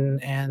administration,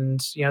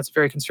 and it's a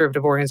very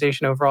conservative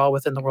organization overall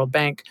within the World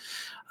Bank.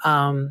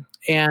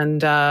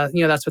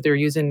 That's what they were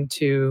using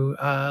to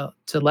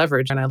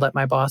leverage. And I let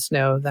my boss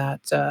know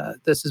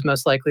that this is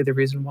most likely the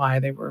reason why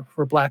they were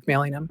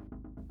blackmailing him.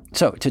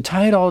 So, to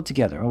tie it all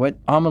together, what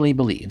Amelie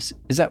believes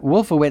is that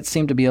Wolfowitz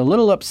seemed to be a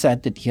little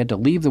upset that he had to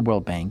leave the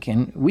World Bank,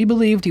 and we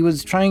believed he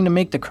was trying to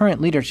make the current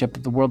leadership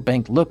of the World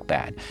Bank look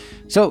bad.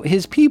 So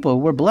his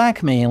people were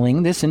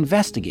blackmailing this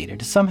investigator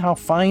to somehow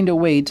find a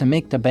way to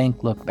make the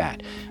bank look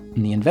bad.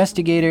 And the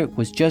investigator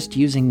was just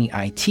using the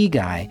IT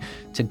guy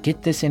to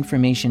get this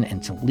information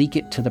and to leak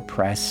it to the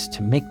press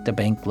to make the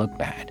bank look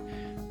bad.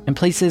 And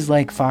places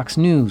like Fox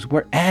News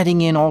were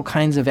adding in all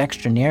kinds of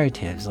extra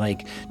narratives,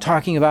 like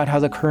talking about how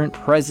the current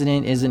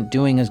president isn't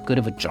doing as good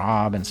of a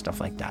job and stuff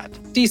like that.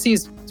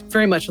 DC's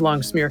very much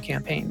along smear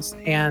campaigns,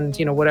 and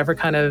whatever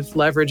kind of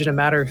leverage, no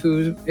matter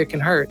who it can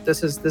hurt.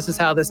 This is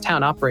how this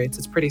town operates.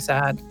 It's pretty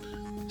sad.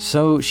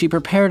 So she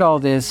prepared all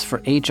this for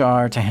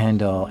HR to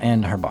handle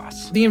and her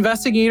boss. The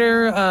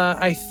investigator,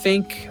 I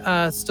think,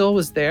 still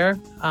was there,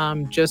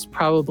 just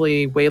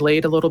probably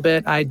waylaid a little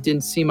bit. I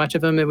didn't see much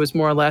of him. It was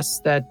more or less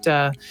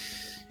that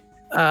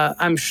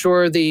I'm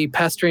sure the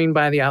pestering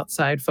by the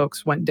outside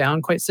folks went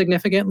down quite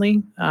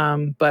significantly,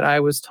 but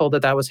I was told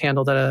that was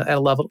handled at a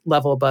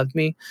level above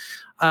me.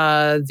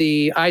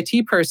 The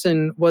IT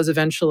person was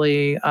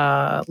eventually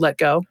let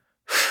go.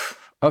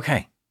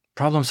 Okay,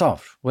 problem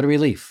solved. What a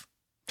relief.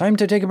 Time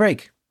to take a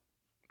break.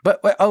 But,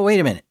 wait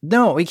a minute.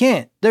 No, we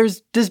can't.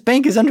 This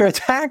bank is under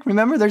attack.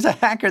 Remember, there's a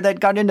hacker that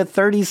got into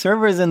 30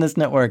 servers in this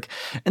network.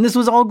 And this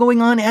was all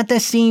going on at the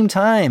same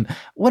time.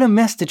 What a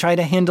mess to try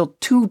to handle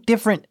 2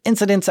 different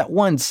incidents at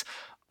once.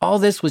 All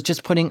this was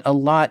just putting a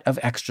lot of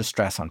extra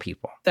stress on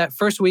people. That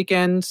first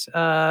weekend,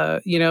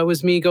 it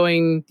was me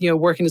going,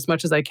 working as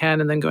much as I can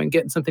and then going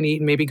getting something to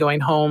eat and maybe going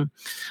home.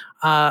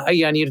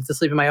 I needed to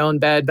sleep in my own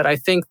bed. But I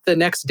think the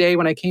next day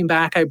when I came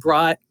back, I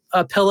brought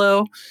a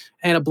pillow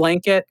and a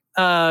blanket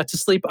to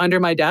sleep under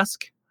my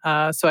desk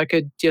so I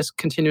could just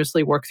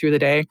continuously work through the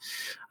day.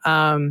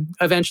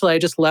 Eventually, I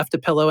just left a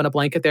pillow and a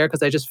blanket there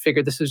because I just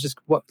figured this was just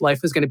what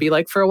life was going to be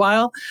like for a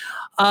while.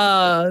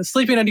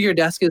 Sleeping under your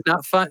desk is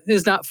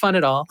not fun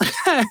at all.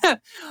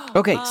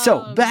 Okay,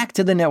 so back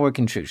to the network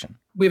intrusion.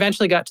 We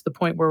eventually got to the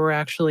point where we're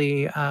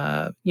actually,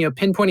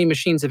 pinpointing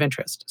machines of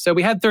interest. So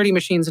we had 30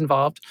 machines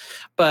involved,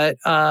 but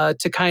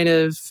to kind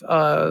of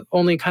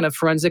only kind of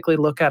forensically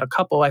look at a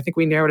couple, I think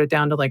we narrowed it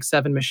down to like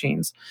 7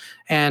 machines.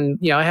 And,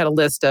 I had a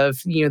list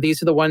of,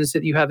 these are the ones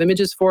that you have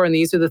images for, and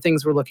these are the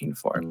things we're looking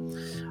for.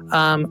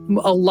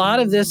 A lot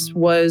of this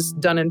was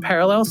done in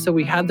parallel. So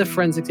we had the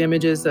forensic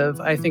images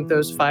of, I think,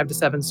 those 5 to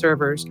 7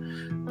 servers.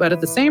 But at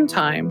the same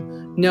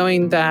time,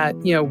 knowing that,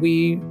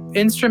 we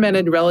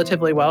instrumented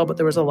relatively well, but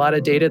there was a lot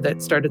of data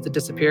that started to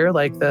disappear,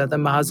 like the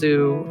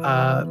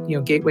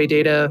Mazu, gateway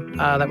data,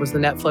 that was the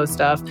NetFlow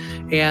stuff,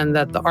 and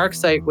that the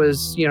ArcSight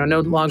was, no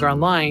longer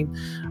online.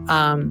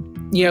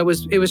 It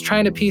was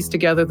trying to piece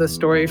together the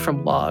story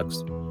from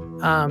logs,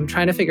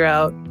 trying to figure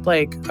out,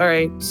 all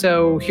right,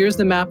 so here's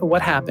the map of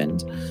what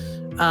happened.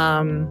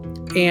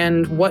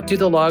 And what do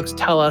the logs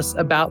tell us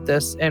about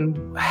this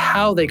and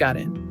how they got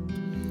in?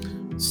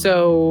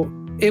 So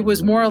it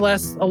was more or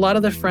less, a lot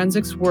of the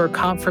forensics were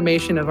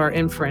confirmation of our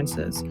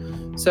inferences.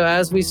 So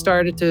as we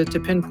started to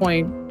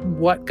pinpoint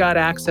what got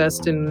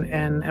accessed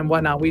and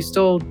whatnot, we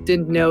still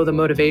didn't know the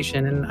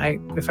motivation. And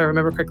if I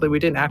remember correctly, we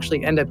didn't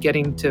actually end up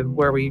getting to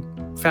where we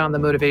found the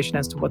motivation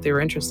as to what they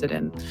were interested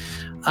in.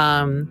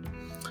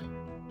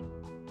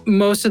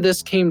 Most of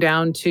this came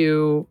down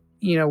to,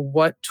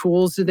 what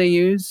tools did they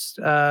use?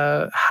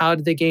 How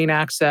did they gain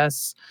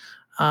access?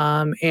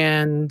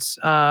 And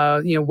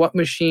what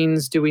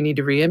machines do we need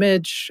to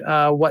reimage?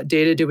 What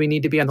data do we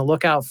need to be on the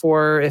lookout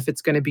for if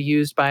it's going to be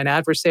used by an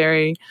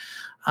adversary,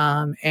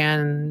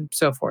 and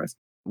so forth.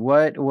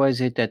 What was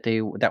it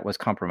that was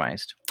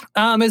compromised?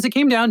 As it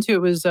came down to,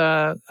 it was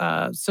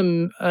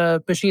some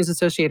machines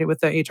associated with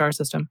the HR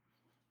system.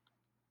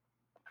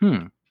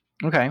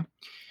 Okay.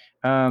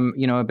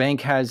 A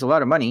bank has a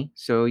lot of money,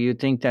 so you'd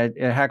think that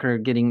a hacker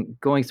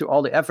going through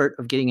all the effort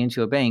of getting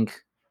into a bank,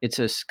 it's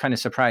a kind of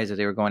surprise that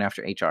they were going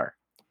after HR.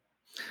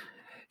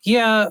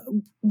 Yeah,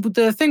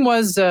 the thing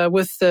was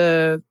with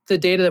the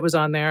data that was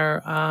on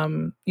there,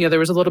 there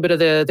was a little bit of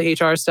the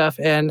HR stuff,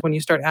 and when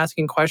you start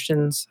asking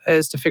questions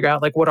as to figure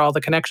out what all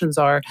the connections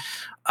are,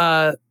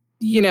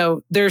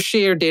 there's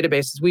shared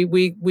databases.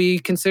 We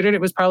considered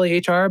it was probably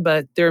HR,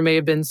 but there may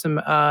have been some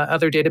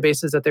other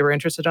databases that they were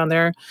interested on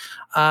there.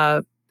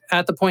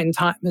 At the point in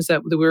time is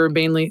that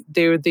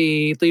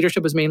the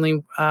leadership was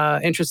mainly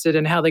interested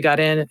in how they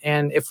got in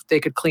and if they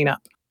could clean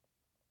up.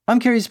 I'm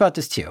curious about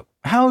this too.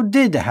 How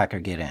did the hacker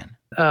get in?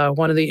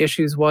 One of the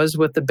issues was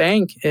with the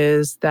bank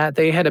is that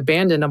they had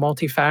abandoned a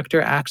multi-factor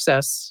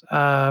access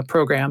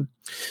program.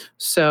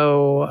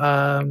 So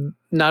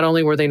not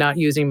only were they not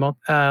using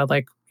a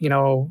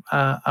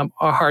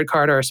hard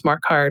card or a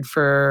smart card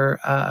for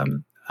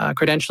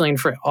credentialing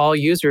for all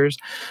users,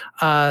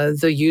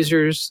 the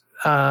users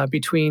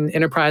between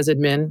enterprise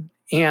admin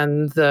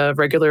and the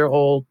regular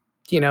old,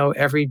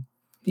 every,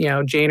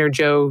 Jane or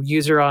Joe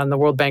user on the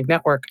World Bank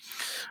network,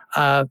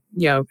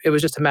 it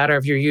was just a matter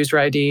of your user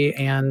ID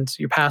and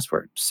your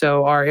password.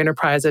 So our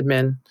enterprise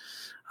admin,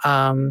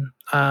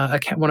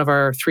 one of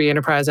our 3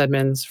 enterprise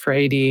admins for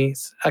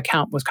AD's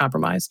account was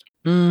compromised.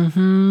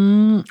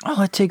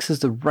 All it takes is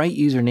the right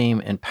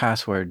username and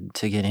password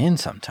to get in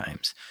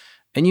sometimes.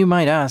 And you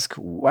might ask,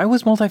 why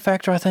was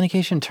multi-factor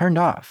authentication turned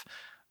off?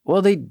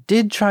 Well, they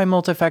did try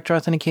multi-factor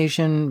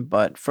authentication,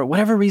 but for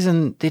whatever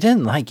reason, they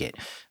didn't like it.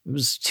 It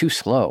was too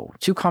slow,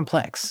 too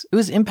complex. It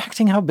was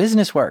impacting how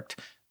business worked.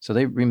 So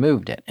they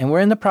removed it. And we're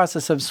in the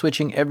process of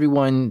switching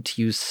everyone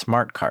to use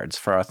smart cards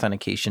for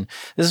authentication.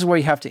 This is where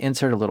you have to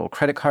insert a little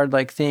credit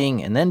card-like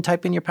thing and then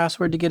type in your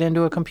password to get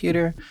into a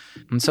computer.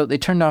 And so they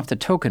turned off the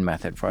token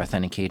method for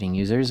authenticating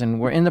users, and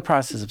we're in the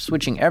process of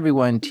switching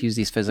everyone to use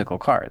these physical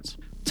cards.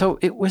 So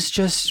it was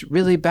just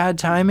really bad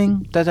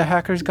timing that the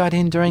hackers got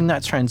in during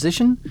that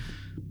transition.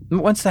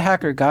 Once the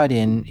hacker got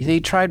in, they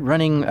tried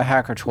running a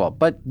hacker tool,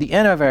 but the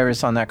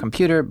antivirus on that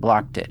computer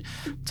blocked it.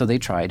 So they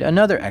tried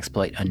another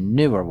exploit, a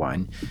newer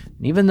one.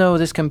 And even though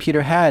this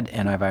computer had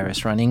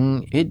antivirus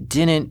running, it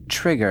didn't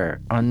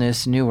trigger on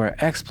this newer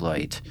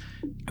exploit.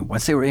 And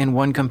once they were in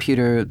one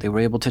computer, they were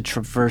able to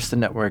traverse the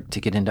network to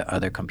get into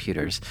other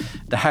computers.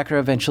 The hacker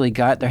eventually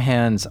got their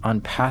hands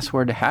on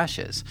password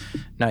hashes.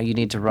 Now you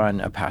need to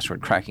run a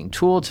password cracking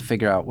tool to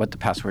figure out what the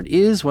password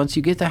is once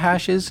you get the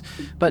hashes.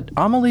 But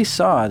Amelie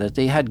saw that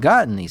they had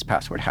gotten these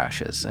password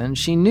hashes, and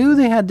she knew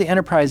they had the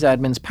enterprise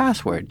admin's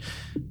password.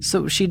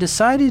 So she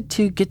decided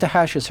to get the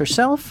hashes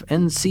herself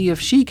and see if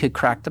she could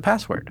crack the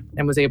password.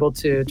 And was able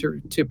to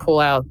pull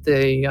out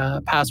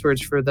the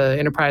passwords for the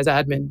enterprise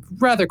admin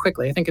rather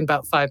quickly, I think in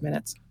about 5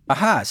 minutes.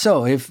 Aha,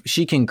 so if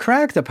she can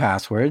crack the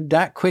password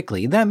that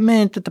quickly, that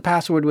meant that the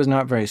password was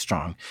not very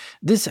strong.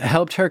 This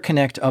helped her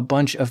connect a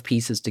bunch of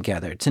pieces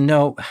together to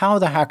know how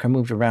the hacker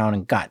moved around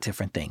and got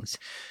different things.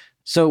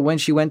 So when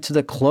she went to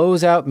the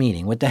closeout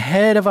meeting with the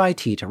head of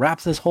IT to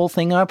wrap this whole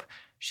thing up,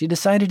 she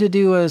decided to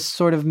do a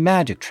sort of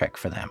magic trick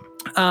for them.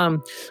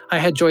 I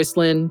had Joyce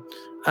Lynn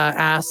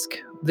ask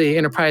the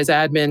enterprise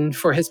admin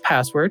for his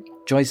password.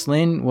 Joyce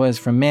Lynn was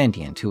from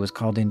Mandiant, who was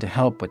called in to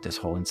help with this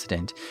whole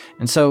incident.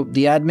 And so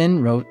the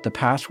admin wrote the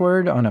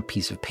password on a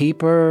piece of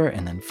paper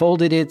and then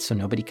folded it so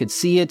nobody could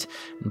see it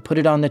and put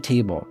it on the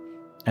table.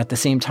 At the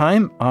same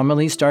time,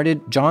 Amelie started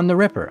John the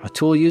Ripper, a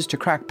tool used to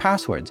crack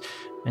passwords,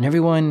 and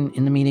everyone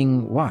in the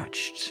meeting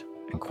watched.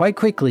 And quite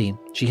quickly,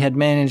 she had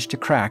managed to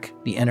crack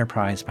the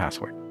enterprise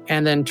password.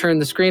 And then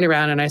turned the screen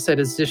around and I said,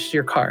 "Is this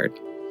your card?"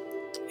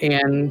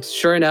 And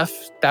sure enough,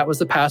 that was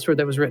the password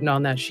that was written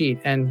on that sheet.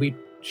 And we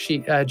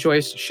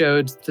Joyce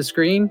showed the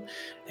screen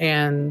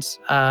and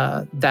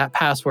that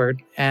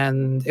password.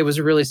 And it was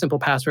a really simple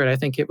password. I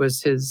think it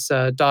was his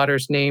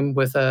daughter's name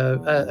with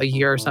a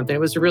year or something. It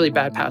was a really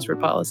bad password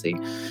policy.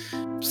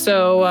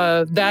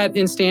 So that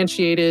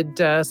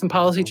instantiated some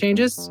policy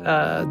changes.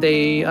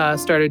 They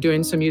started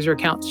doing some user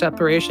account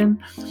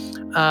separation.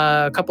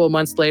 A couple of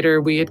months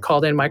later, we had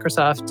called in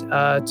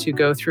Microsoft to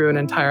go through an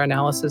entire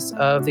analysis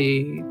of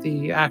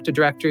the Active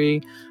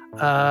Directory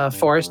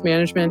forest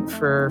management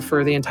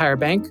for the entire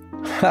bank.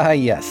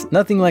 Yes,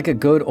 nothing like a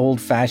good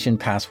old-fashioned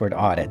password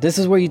audit. This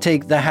is where you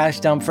take the hash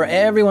dump for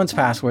everyone's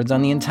passwords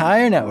on the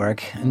entire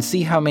network and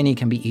see how many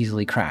can be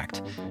easily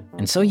cracked.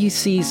 And so you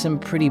see some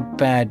pretty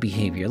bad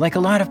behavior. Like a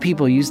lot of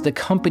people use the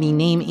company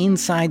name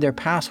inside their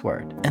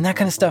password. And that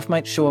kind of stuff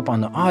might show up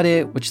on the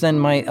audit, which then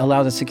might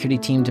allow the security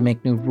team to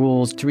make new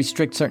rules to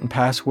restrict certain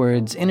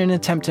passwords in an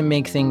attempt to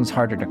make things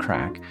harder to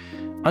crack.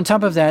 On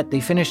top of that,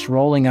 they finished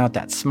rolling out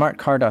that smart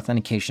card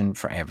authentication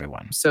for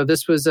everyone. So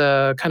this was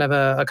a kind of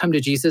a come to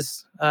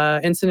Jesus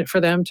incident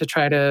for them to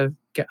try to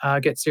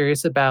get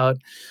serious about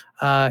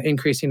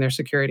increasing their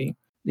security.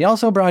 They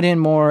also brought in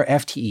more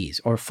FTEs,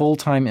 or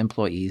full-time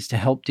employees, to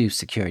help do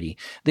security.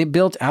 They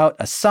built out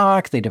a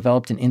SOC, they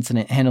developed an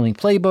incident handling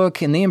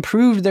playbook, and they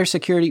improved their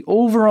security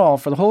overall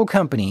for the whole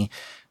company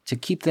to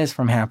keep this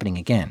from happening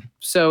again.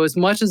 So as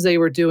much as they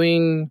were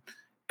doing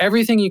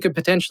everything you could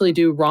potentially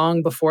do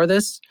wrong before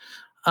this,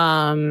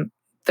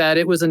 that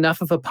it was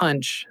enough of a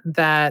punch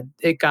that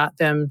it got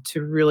them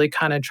to really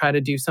kind of try to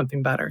do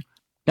something better.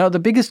 Now, the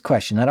biggest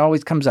question that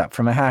always comes up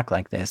from a hack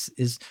like this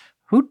is,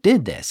 who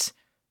did this?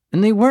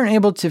 And they weren't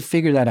able to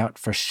figure that out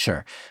for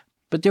sure.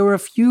 But there were a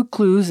few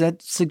clues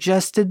that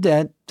suggested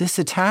that this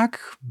attack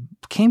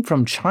came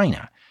from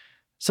China.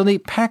 So they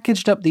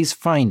packaged up these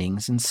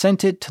findings and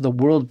sent it to the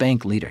World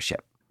Bank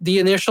leadership. The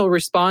initial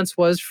response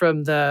was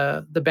from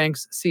the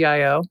bank's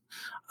CIO,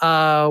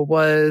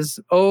 was,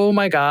 oh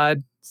my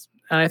God.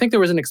 And I think there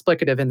was an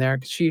explicative in there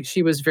because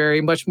she was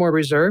very much more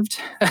reserved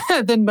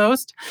than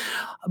most.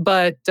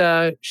 But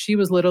she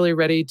was literally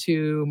ready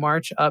to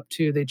march up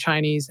to the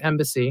Chinese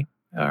embassy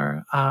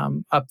or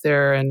up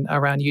there and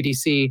around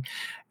UDC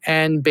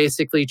and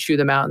basically chew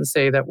them out and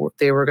say that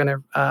they were going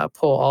to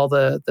pull all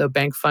the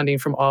bank funding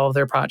from all of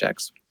their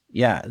projects.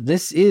 Yeah,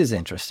 this is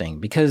interesting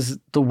because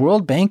the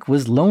World Bank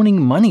was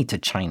loaning money to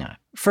China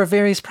for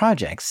various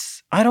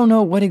projects. I don't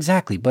know what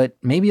exactly, but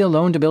maybe a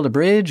loan to build a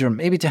bridge or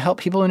maybe to help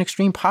people in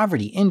extreme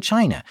poverty in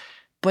China.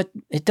 But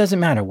it doesn't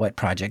matter what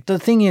project. The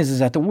thing is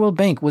that the World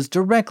Bank was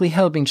directly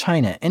helping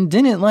China and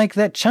didn't like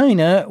that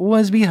China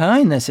was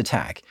behind this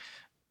attack.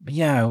 But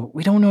yeah,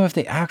 we don't know if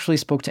they actually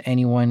spoke to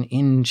anyone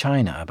in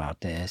China about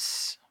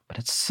this, but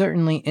it's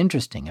certainly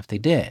interesting if they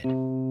did.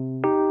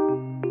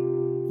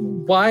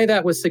 Why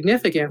that was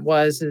significant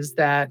is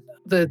that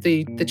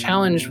the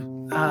challenge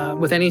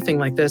with anything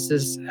like this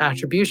is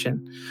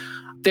attribution.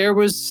 There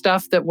was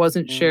stuff that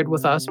wasn't shared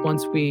with us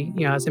once we,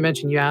 as I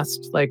mentioned, you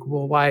asked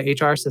why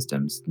HR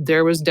systems?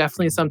 There was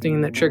definitely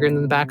something that triggered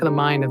in the back of the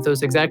mind of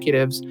those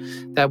executives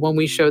that when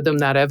we showed them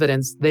that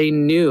evidence, they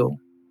knew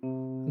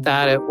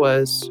that it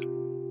was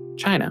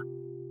China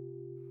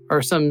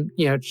or some,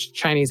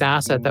 Chinese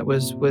asset that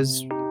was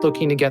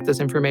looking to get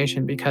this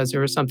information because there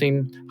was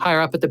something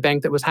higher up at the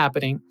bank that was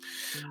happening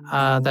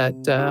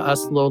that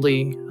us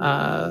lowly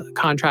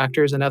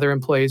contractors and other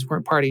employees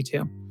weren't party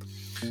to.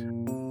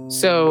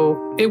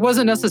 So it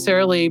wasn't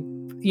necessarily,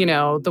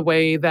 the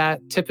way that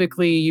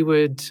typically you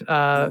would,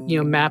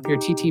 map your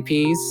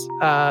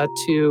TTPs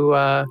to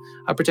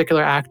a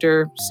particular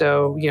actor.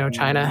 So,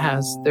 China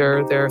has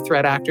their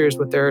threat actors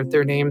with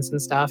their names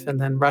and stuff,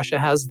 and then Russia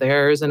has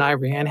theirs, and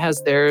Iran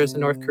has theirs,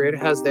 and North Korea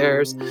has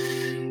theirs.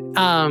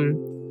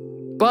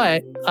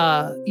 But,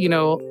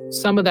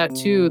 some of that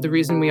too, the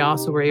reason we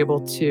also were able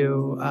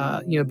to,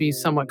 be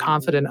somewhat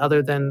confident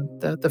other than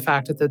the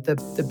fact that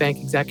the bank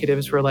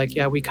executives were like,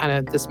 yeah,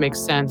 this makes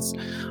sense,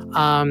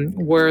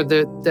 were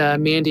the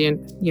Mandiant,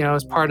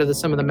 as part of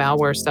some of the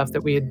malware stuff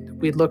that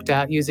we'd looked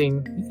at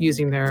using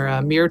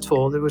their mirror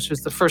tool, which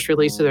was the first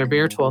release of their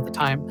mirror tool at the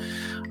time,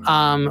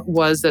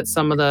 was that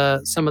some of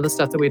the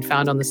stuff that we'd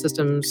found on the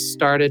systems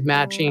started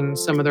matching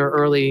some of their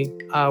early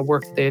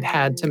work that they'd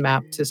had to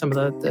map to some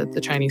of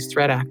the Chinese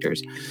threat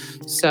actors.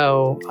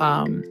 So,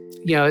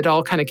 it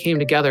all kind of came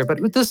together.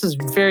 But this is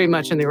very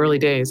much in the early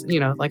days,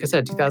 like I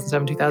said,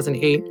 2007,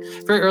 2008,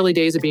 very early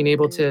days of being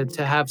able to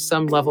have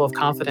some level of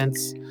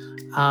confidence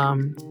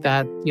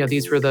that,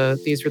 these were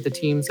the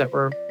teams that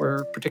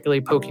were particularly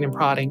poking and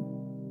prodding.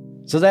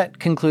 So that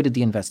concluded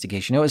the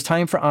investigation. It was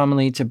time for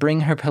Amelie to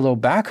bring her pillow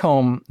back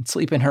home and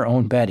sleep in her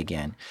own bed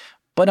again.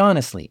 But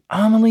honestly,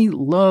 Amelie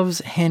loves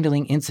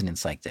handling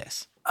incidents like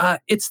this.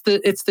 It's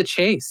the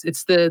chase.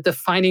 It's the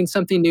finding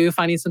something new,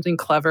 finding something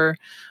clever.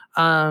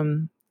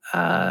 The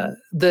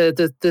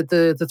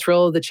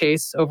thrill of the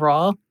chase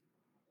overall.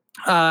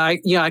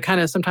 I kind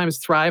of sometimes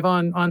thrive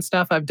on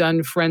stuff. I've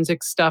done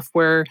forensic stuff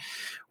where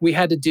we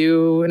had to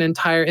do an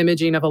entire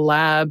imaging of a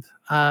lab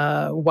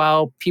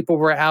while people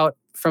were out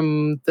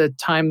from the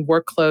time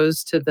work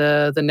closed to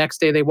the next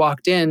day they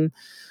walked in.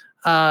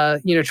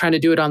 trying to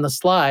do it on the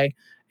sly.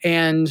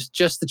 And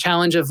just the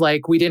challenge of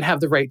like, we didn't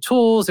have the right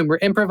tools and we're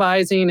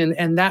improvising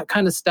and that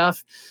kind of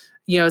stuff.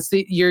 It's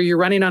you're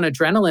running on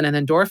adrenaline and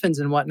endorphins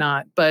and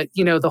whatnot. But,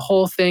 the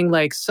whole thing,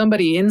 like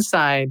somebody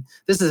inside,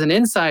 this is an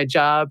inside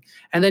job.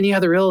 And then you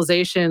have the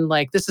realization,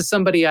 like, this is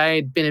somebody I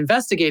had been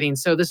investigating.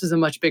 So this is a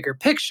much bigger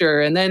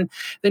picture. And then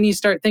you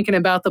start thinking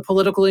about the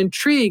political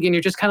intrigue and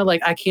you're just kind of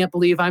like, I can't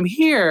believe I'm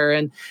here.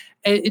 And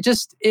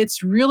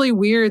it's really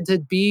weird to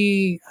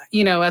be,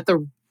 at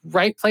the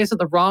right place at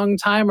the wrong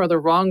time or the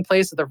wrong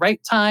place at the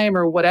right time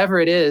or whatever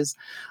it is.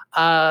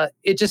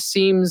 It just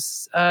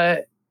seems,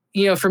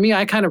 for me,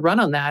 I kind of run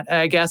on that.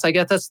 I guess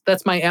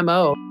that's my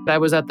MO. I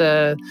was at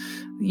the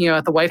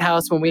White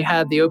House when we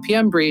had the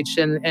OPM breach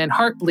and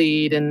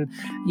Heartbleed and,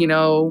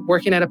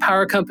 working at a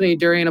power company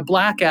during a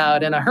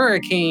blackout and a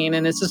hurricane.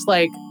 And it's just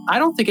like, I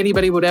don't think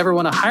anybody would ever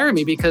want to hire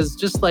me because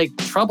just like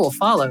trouble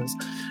follows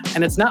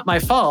and it's not my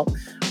fault.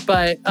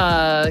 But,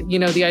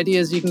 the idea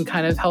is you can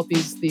kind of help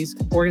these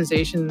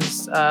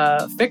organizations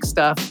fix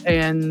stuff.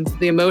 And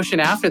the emotion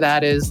after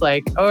that is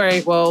like, all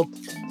right, well,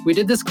 we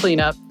did this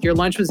cleanup. Your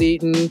lunch was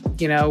eaten.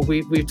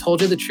 We've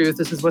told you the truth.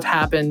 This is what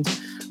happened.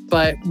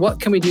 But what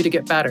can we do to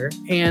get better?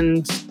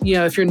 And,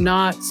 if you're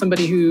not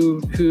somebody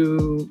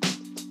who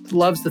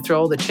loves the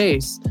thrill of the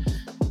chase,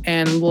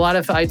 and a lot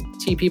of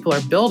IT people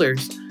are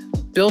builders,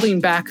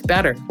 building back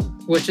better,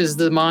 which is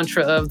the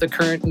mantra of the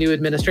current new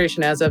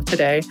administration as of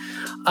today.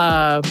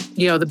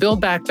 The build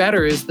back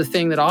better is the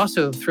thing that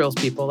also thrills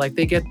people. Like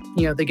they get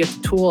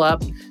to tool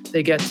up,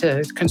 they get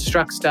to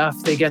construct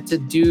stuff, they get to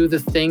do the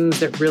things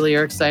that really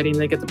are exciting,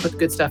 they get to put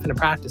good stuff into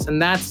practice.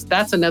 And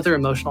that's another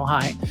emotional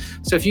high.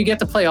 So if you get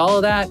to play all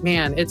of that,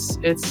 man, it's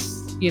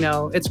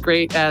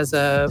great as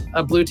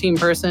a blue team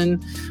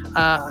person.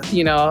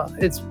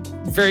 It's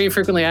very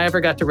frequently I ever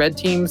got to red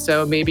team.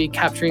 So maybe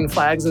capturing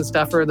flags and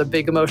stuff are the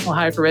big emotional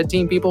high for red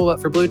team people.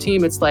 But for blue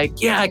team, it's like,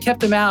 yeah, I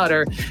kept them out,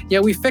 or,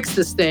 we fixed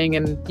this thing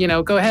and,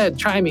 go ahead,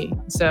 try me.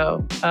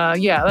 So,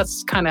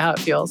 that's kind of how it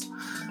feels.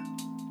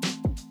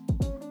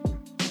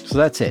 So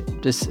that's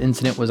it. This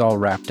incident was all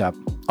wrapped up,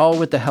 all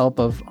with the help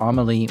of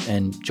Amelie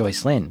and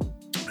Joyce Lynn.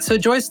 So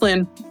Joyce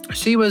Lynn,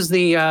 she was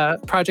the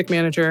project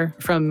manager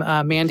from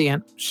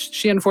Mandiant.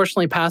 She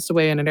unfortunately passed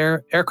away in an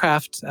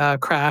aircraft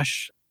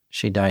crash.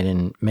 She died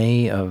in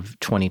May of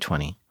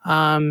 2020.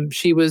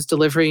 She was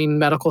delivering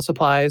medical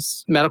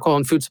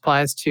and food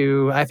supplies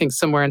to, I think,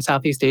 somewhere in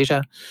Southeast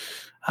Asia,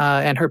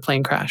 and her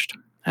plane crashed.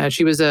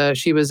 She was a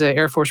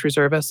Air Force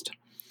reservist.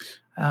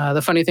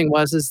 The funny thing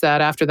is that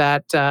after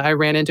that, I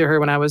ran into her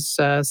when I was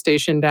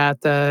stationed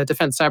at the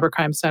Defense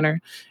Cybercrime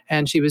Center,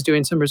 and she was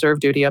doing some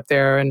reserve duty up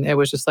there, and it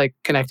was just like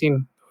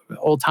connecting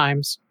old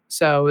times.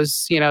 So it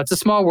was, it's a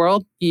small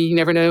world. You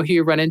never know who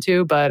you run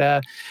into.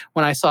 But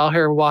when I saw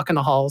her walking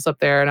the halls up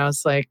there, and I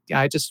was like,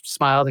 I just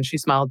smiled, and she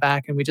smiled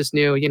back, and we just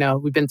knew,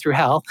 we've been through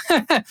hell.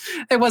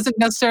 It wasn't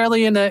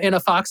necessarily in a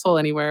foxhole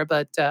anywhere,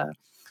 but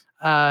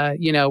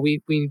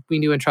we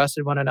knew and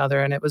trusted one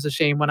another. And it was a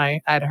shame when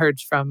I had heard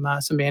from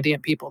some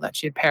Mandiant people that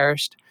she had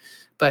perished,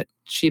 but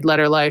she'd led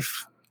her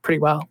life pretty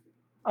well.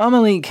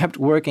 Amelie kept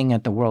working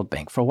at the World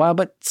Bank for a while,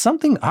 but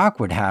something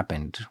awkward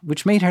happened,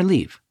 which made her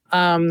leave.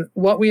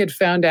 What we had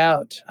found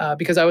out,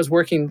 because I was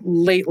working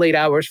late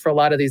hours for a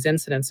lot of these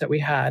incidents that we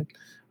had,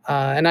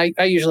 and I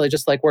usually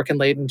just like working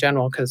late in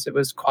general because it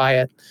was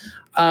quiet,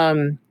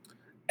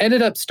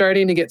 ended up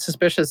starting to get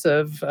suspicious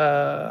of,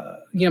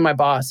 my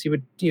boss. He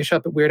would show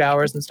up at weird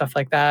hours and stuff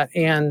like that.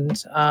 And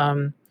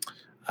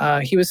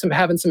he was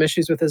having some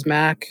issues with his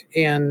Mac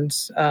and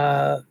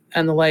the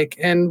like.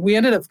 And we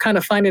ended up kind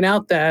of finding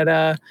out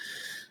that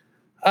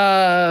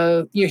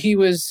he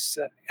was,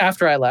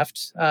 after I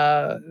left,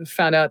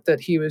 found out that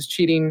he was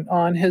cheating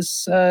on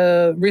his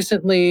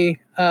recently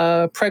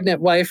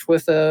pregnant wife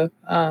with a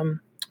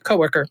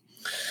coworker.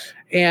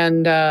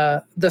 And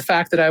the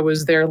fact that I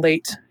was there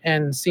late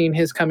and seeing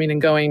his coming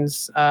and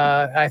goings,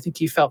 I think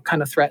he felt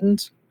kind of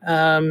threatened.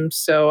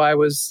 So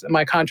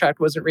my contract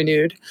wasn't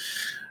renewed,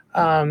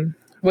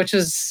 which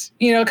is,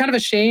 kind of a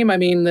shame. I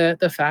mean,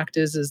 the fact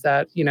is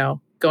that,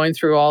 going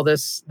through all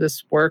this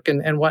work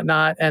and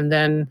whatnot, and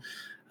then,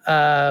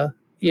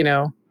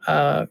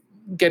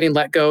 getting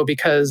let go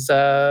because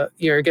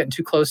you're getting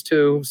too close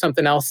to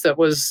something else that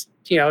was,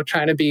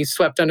 trying to be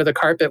swept under the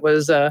carpet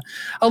was a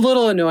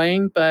little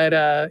annoying. But,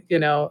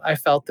 I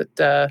felt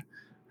that,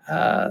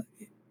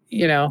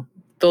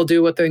 they'll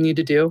do what they need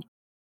to do.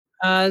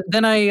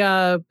 Then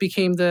I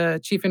became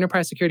the Chief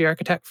Enterprise Security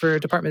Architect for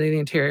Department of the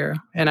Interior,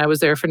 and I was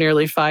there for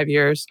nearly 5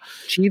 years.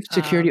 Chief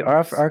Security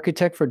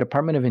Architect for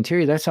Department of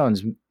Interior? That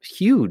sounds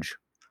huge.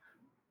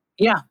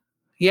 Yeah.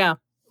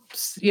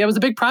 It was a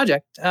big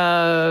project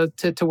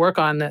to work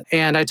on.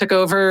 And I took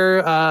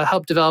over,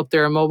 helped develop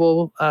their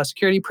mobile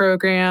security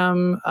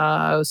program,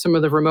 some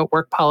of the remote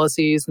work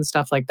policies and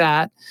stuff like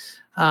that.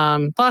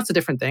 Lots of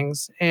different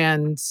things.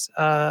 And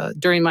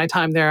during my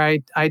time there,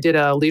 I did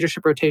a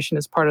leadership rotation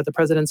as part of the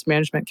President's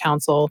Management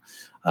Council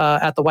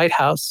at the White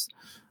House.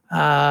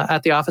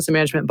 at the Office of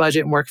Management and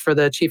Budget and worked for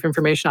the Chief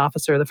Information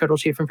Officer, the Federal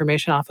Chief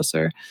Information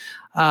Officer.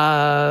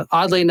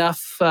 Oddly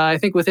enough, I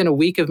think within a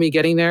week of me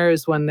getting there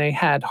is when they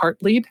had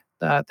Heartbleed,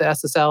 the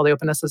SSL, the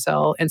Open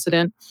SSL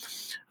incident,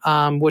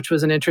 which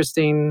was an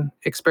interesting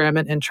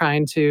experiment in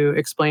trying to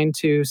explain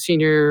to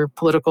senior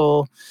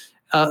political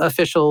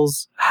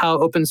officials how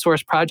open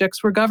source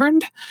projects were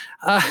governed.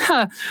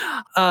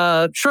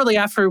 Shortly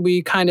after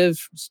we kind of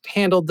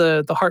handled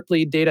the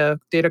Heartbleed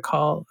data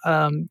call,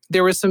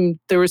 there was some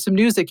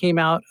news that came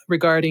out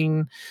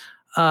regarding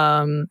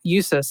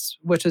USIS,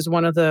 which is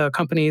one of the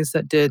companies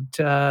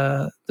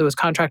that was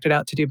contracted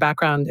out to do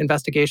background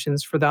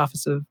investigations for the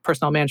Office of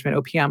Personnel Management,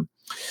 OPM.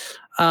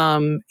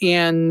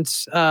 And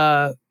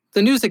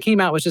the news that came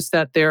out was just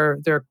that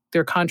their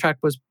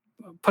contract was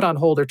put on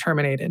hold or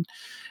terminated.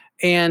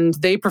 And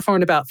they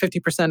performed about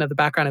 50% of the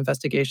background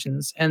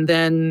investigations. And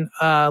then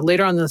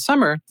later on in the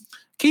summer,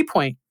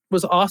 Keypoint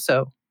was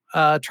also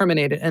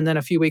terminated. And then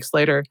a few weeks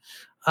later,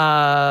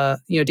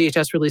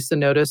 DHS released a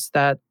notice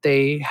that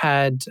they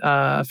had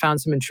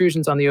found some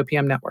intrusions on the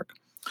OPM network.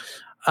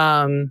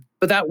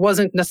 But that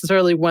wasn't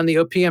necessarily when the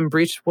OPM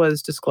breach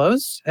was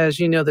disclosed. As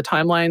you know, the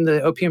timeline,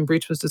 the OPM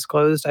breach was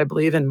disclosed, I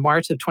believe, in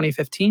March of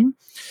 2015.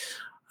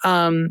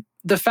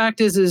 The fact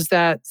is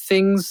that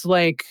things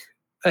like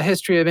a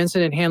history of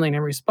incident handling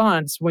and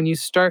response, when you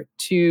start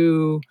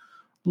to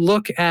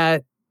look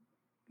at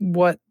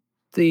what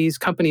these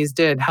companies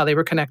did, how they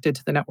were connected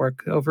to the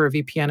network over a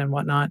VPN and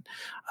whatnot,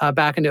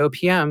 back into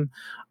OPM,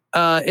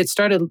 it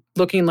started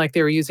looking like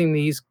they were using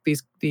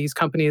these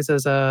companies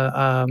as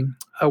a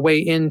way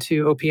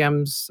into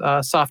OPM's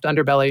soft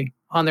underbelly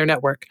on their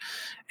network.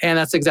 And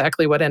that's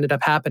exactly what ended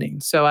up happening.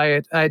 So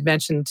I had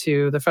mentioned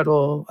to the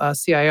federal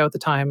CIO at the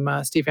time,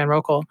 Steve Van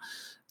Rokel,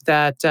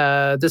 that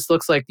this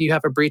looks like you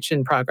have a breach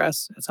in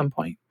progress at some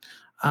point.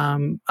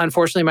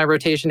 Unfortunately, my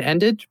rotation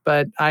ended,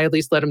 but I at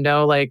least let him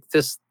know, like,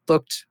 this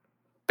looked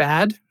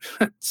bad.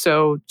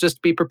 So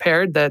just be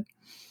prepared that,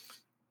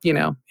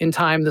 in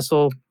time, this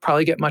will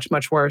probably get much,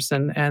 much worse.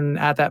 And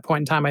at that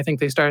point in time, I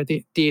think they started,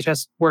 the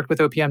DHS worked with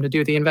OPM to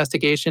do the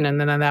investigation, and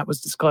then that was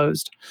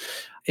disclosed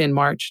in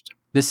March.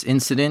 This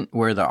incident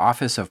where the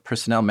Office of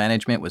Personnel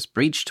Management was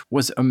breached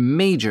was a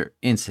major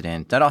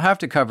incident that I'll have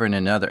to cover in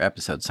another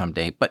episode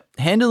someday, but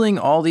handling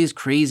all these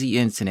crazy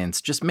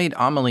incidents just made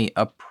Amelie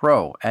a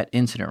pro at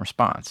incident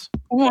response.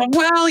 Well,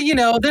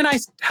 then I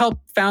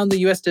helped found the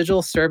U.S.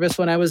 Digital Service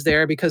when I was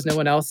there because no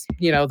one else,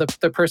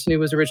 the person who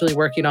was originally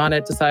working on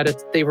it decided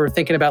they were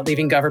thinking about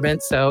leaving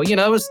government. So,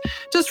 it was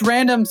just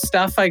random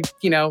stuff I,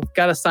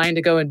 got assigned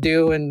to go and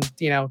do and,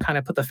 kind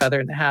of put the feather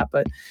in the hat.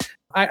 But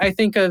I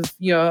think of,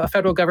 a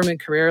federal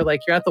government career,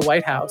 like you're at the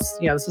White House.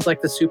 This is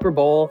like the Super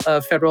Bowl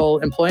of federal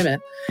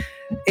employment.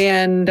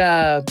 And,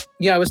 I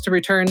was to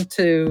return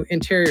to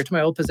Interior, to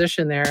my old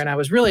position there. And I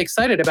was really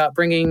excited about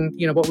bringing,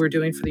 what we were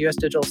doing for the U.S.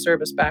 Digital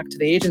Service back to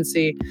the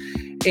agency.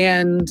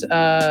 And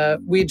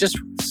we just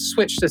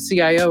switched to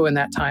CIO in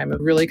that time. It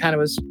really kind of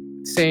was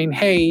saying,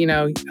 hey, you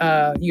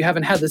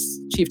haven't had this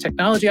chief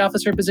technology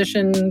officer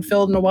position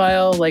filled in a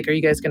while. Like, are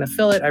you guys going to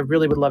fill it? I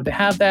really would love to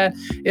have that.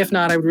 If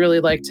not, I would really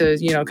like to,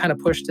 kind of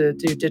push to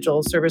do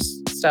digital service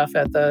stuff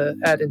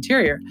at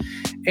Interior.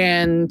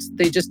 And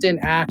they just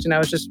didn't act. And I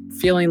was just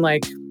feeling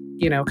like,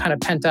 kind of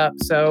pent up.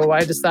 So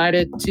I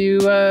decided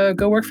to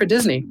go work for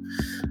Disney.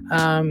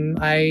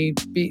 I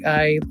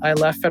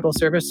left federal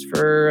service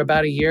for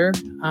about a year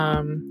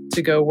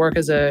to go work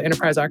as an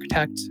enterprise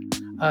architect,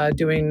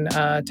 doing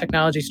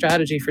technology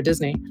strategy for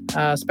Disney.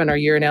 Spent our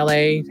year in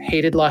LA,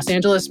 hated Los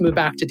Angeles, moved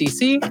back to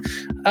DC,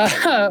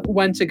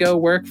 went to go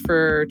work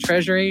for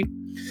Treasury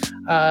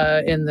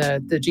in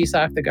the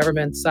GSOC, the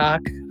government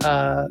SOC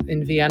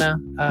in Vienna,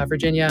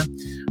 Virginia,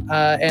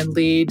 and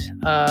lead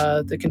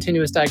the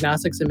continuous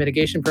diagnostics and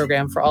mitigation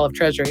program for all of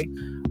Treasury.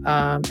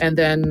 And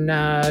then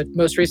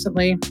most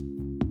recently,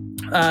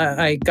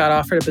 I got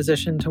offered a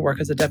position to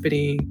work as a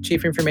deputy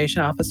chief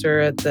information officer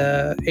at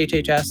the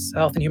HHS,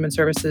 Health and Human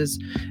Services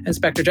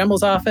Inspector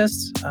General's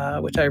office,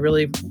 which I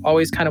really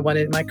always kind of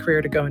wanted in my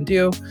career to go and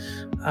do.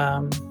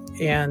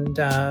 And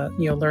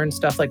learn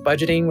stuff like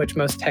budgeting, which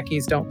most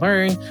techies don't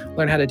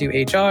learn how to do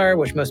HR,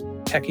 which most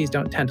techies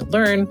don't tend to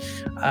learn.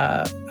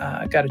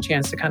 Got a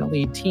chance to kind of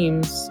lead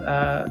teams.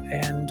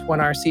 And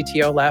when our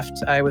CTO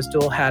left, I was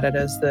dual-hatted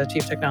as the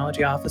chief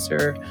technology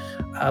officer,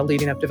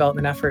 leading up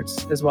development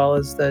efforts, as well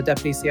as the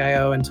deputy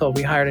CIO until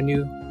we hired a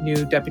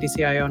new deputy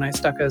CIO, and I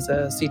stuck as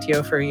a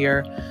CTO for a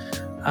year.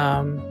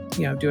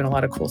 Doing a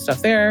lot of cool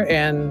stuff there.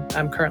 And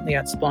I'm currently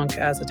at Splunk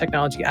as a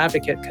technology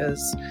advocate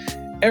because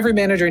every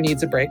manager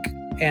needs a break,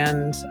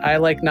 and I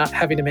like not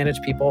having to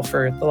manage people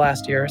for the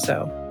last year or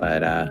so.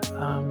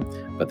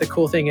 But the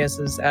cool thing is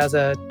as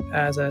a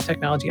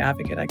technology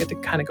advocate, I get to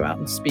kind of go out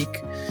and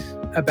speak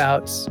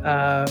about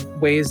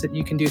ways that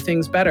you can do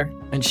things better.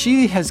 And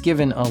she has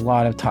given a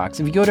lot of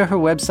talks. If you go to her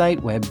website,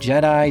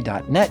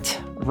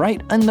 webjedi.net,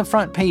 right on the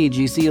front page,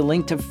 you see a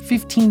link to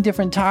 15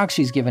 different talks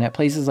she's given at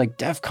places like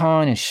DEF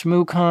CON and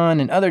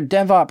ShmooCon and other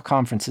DevOps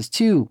conferences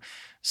too.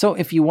 So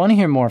if you want to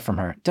hear more from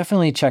her,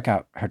 definitely check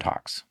out her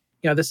talks.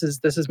 this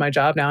is my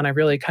job now, and I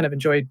really kind of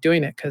enjoy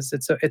doing it because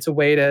it's a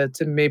way to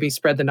maybe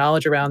spread the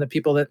knowledge around the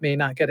people that may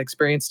not get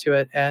experience to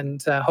it,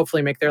 and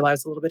hopefully make their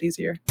lives a little bit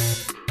easier.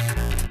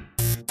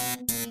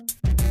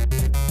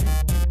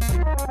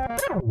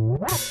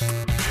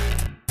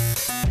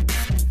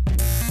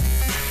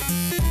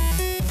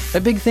 A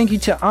big thank you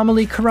to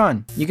Amelie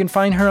Karan. You can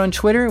find her on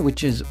Twitter,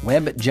 which is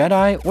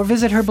webjedi, or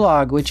visit her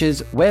blog, which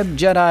is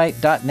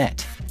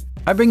webjedi.net.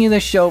 I bring you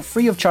this show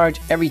free of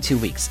charge every 2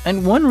 weeks,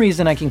 and one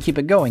reason I can keep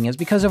it going is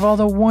because of all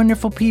the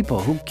wonderful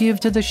people who give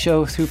to the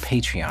show through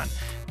Patreon.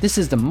 This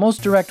is the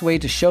most direct way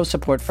to show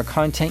support for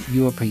content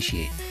you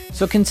appreciate.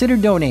 So consider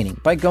donating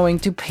by going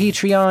to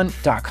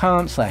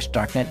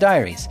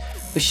patreon.com/darknetdiaries.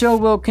 The show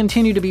will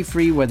continue to be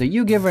free whether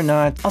you give or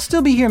not. I'll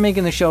still be here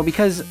making the show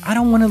because I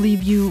don't want to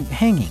leave you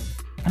hanging.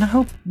 And I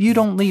hope you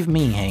don't leave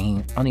me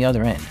hanging on the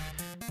other end.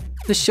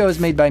 This show is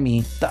made by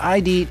me, the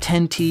ID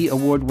 10T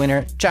award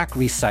winner, Jack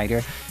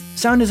Reesider.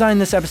 Sound design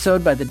this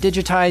episode by the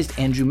digitized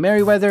Andrew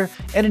Merriweather.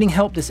 Editing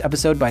help this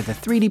episode by the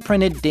 3D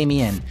printed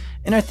Damien.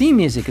 And our theme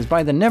music is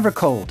by the never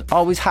cold,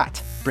 always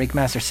hot,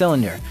 Breakmaster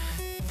Cylinder.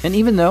 And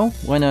even though,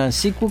 when a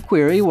SQL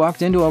query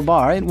walked into a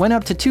bar, it went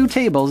up to 2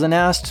 tables and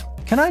asked,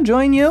 "Can I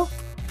join you?"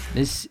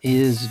 This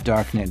is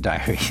Darknet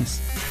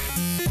Diaries.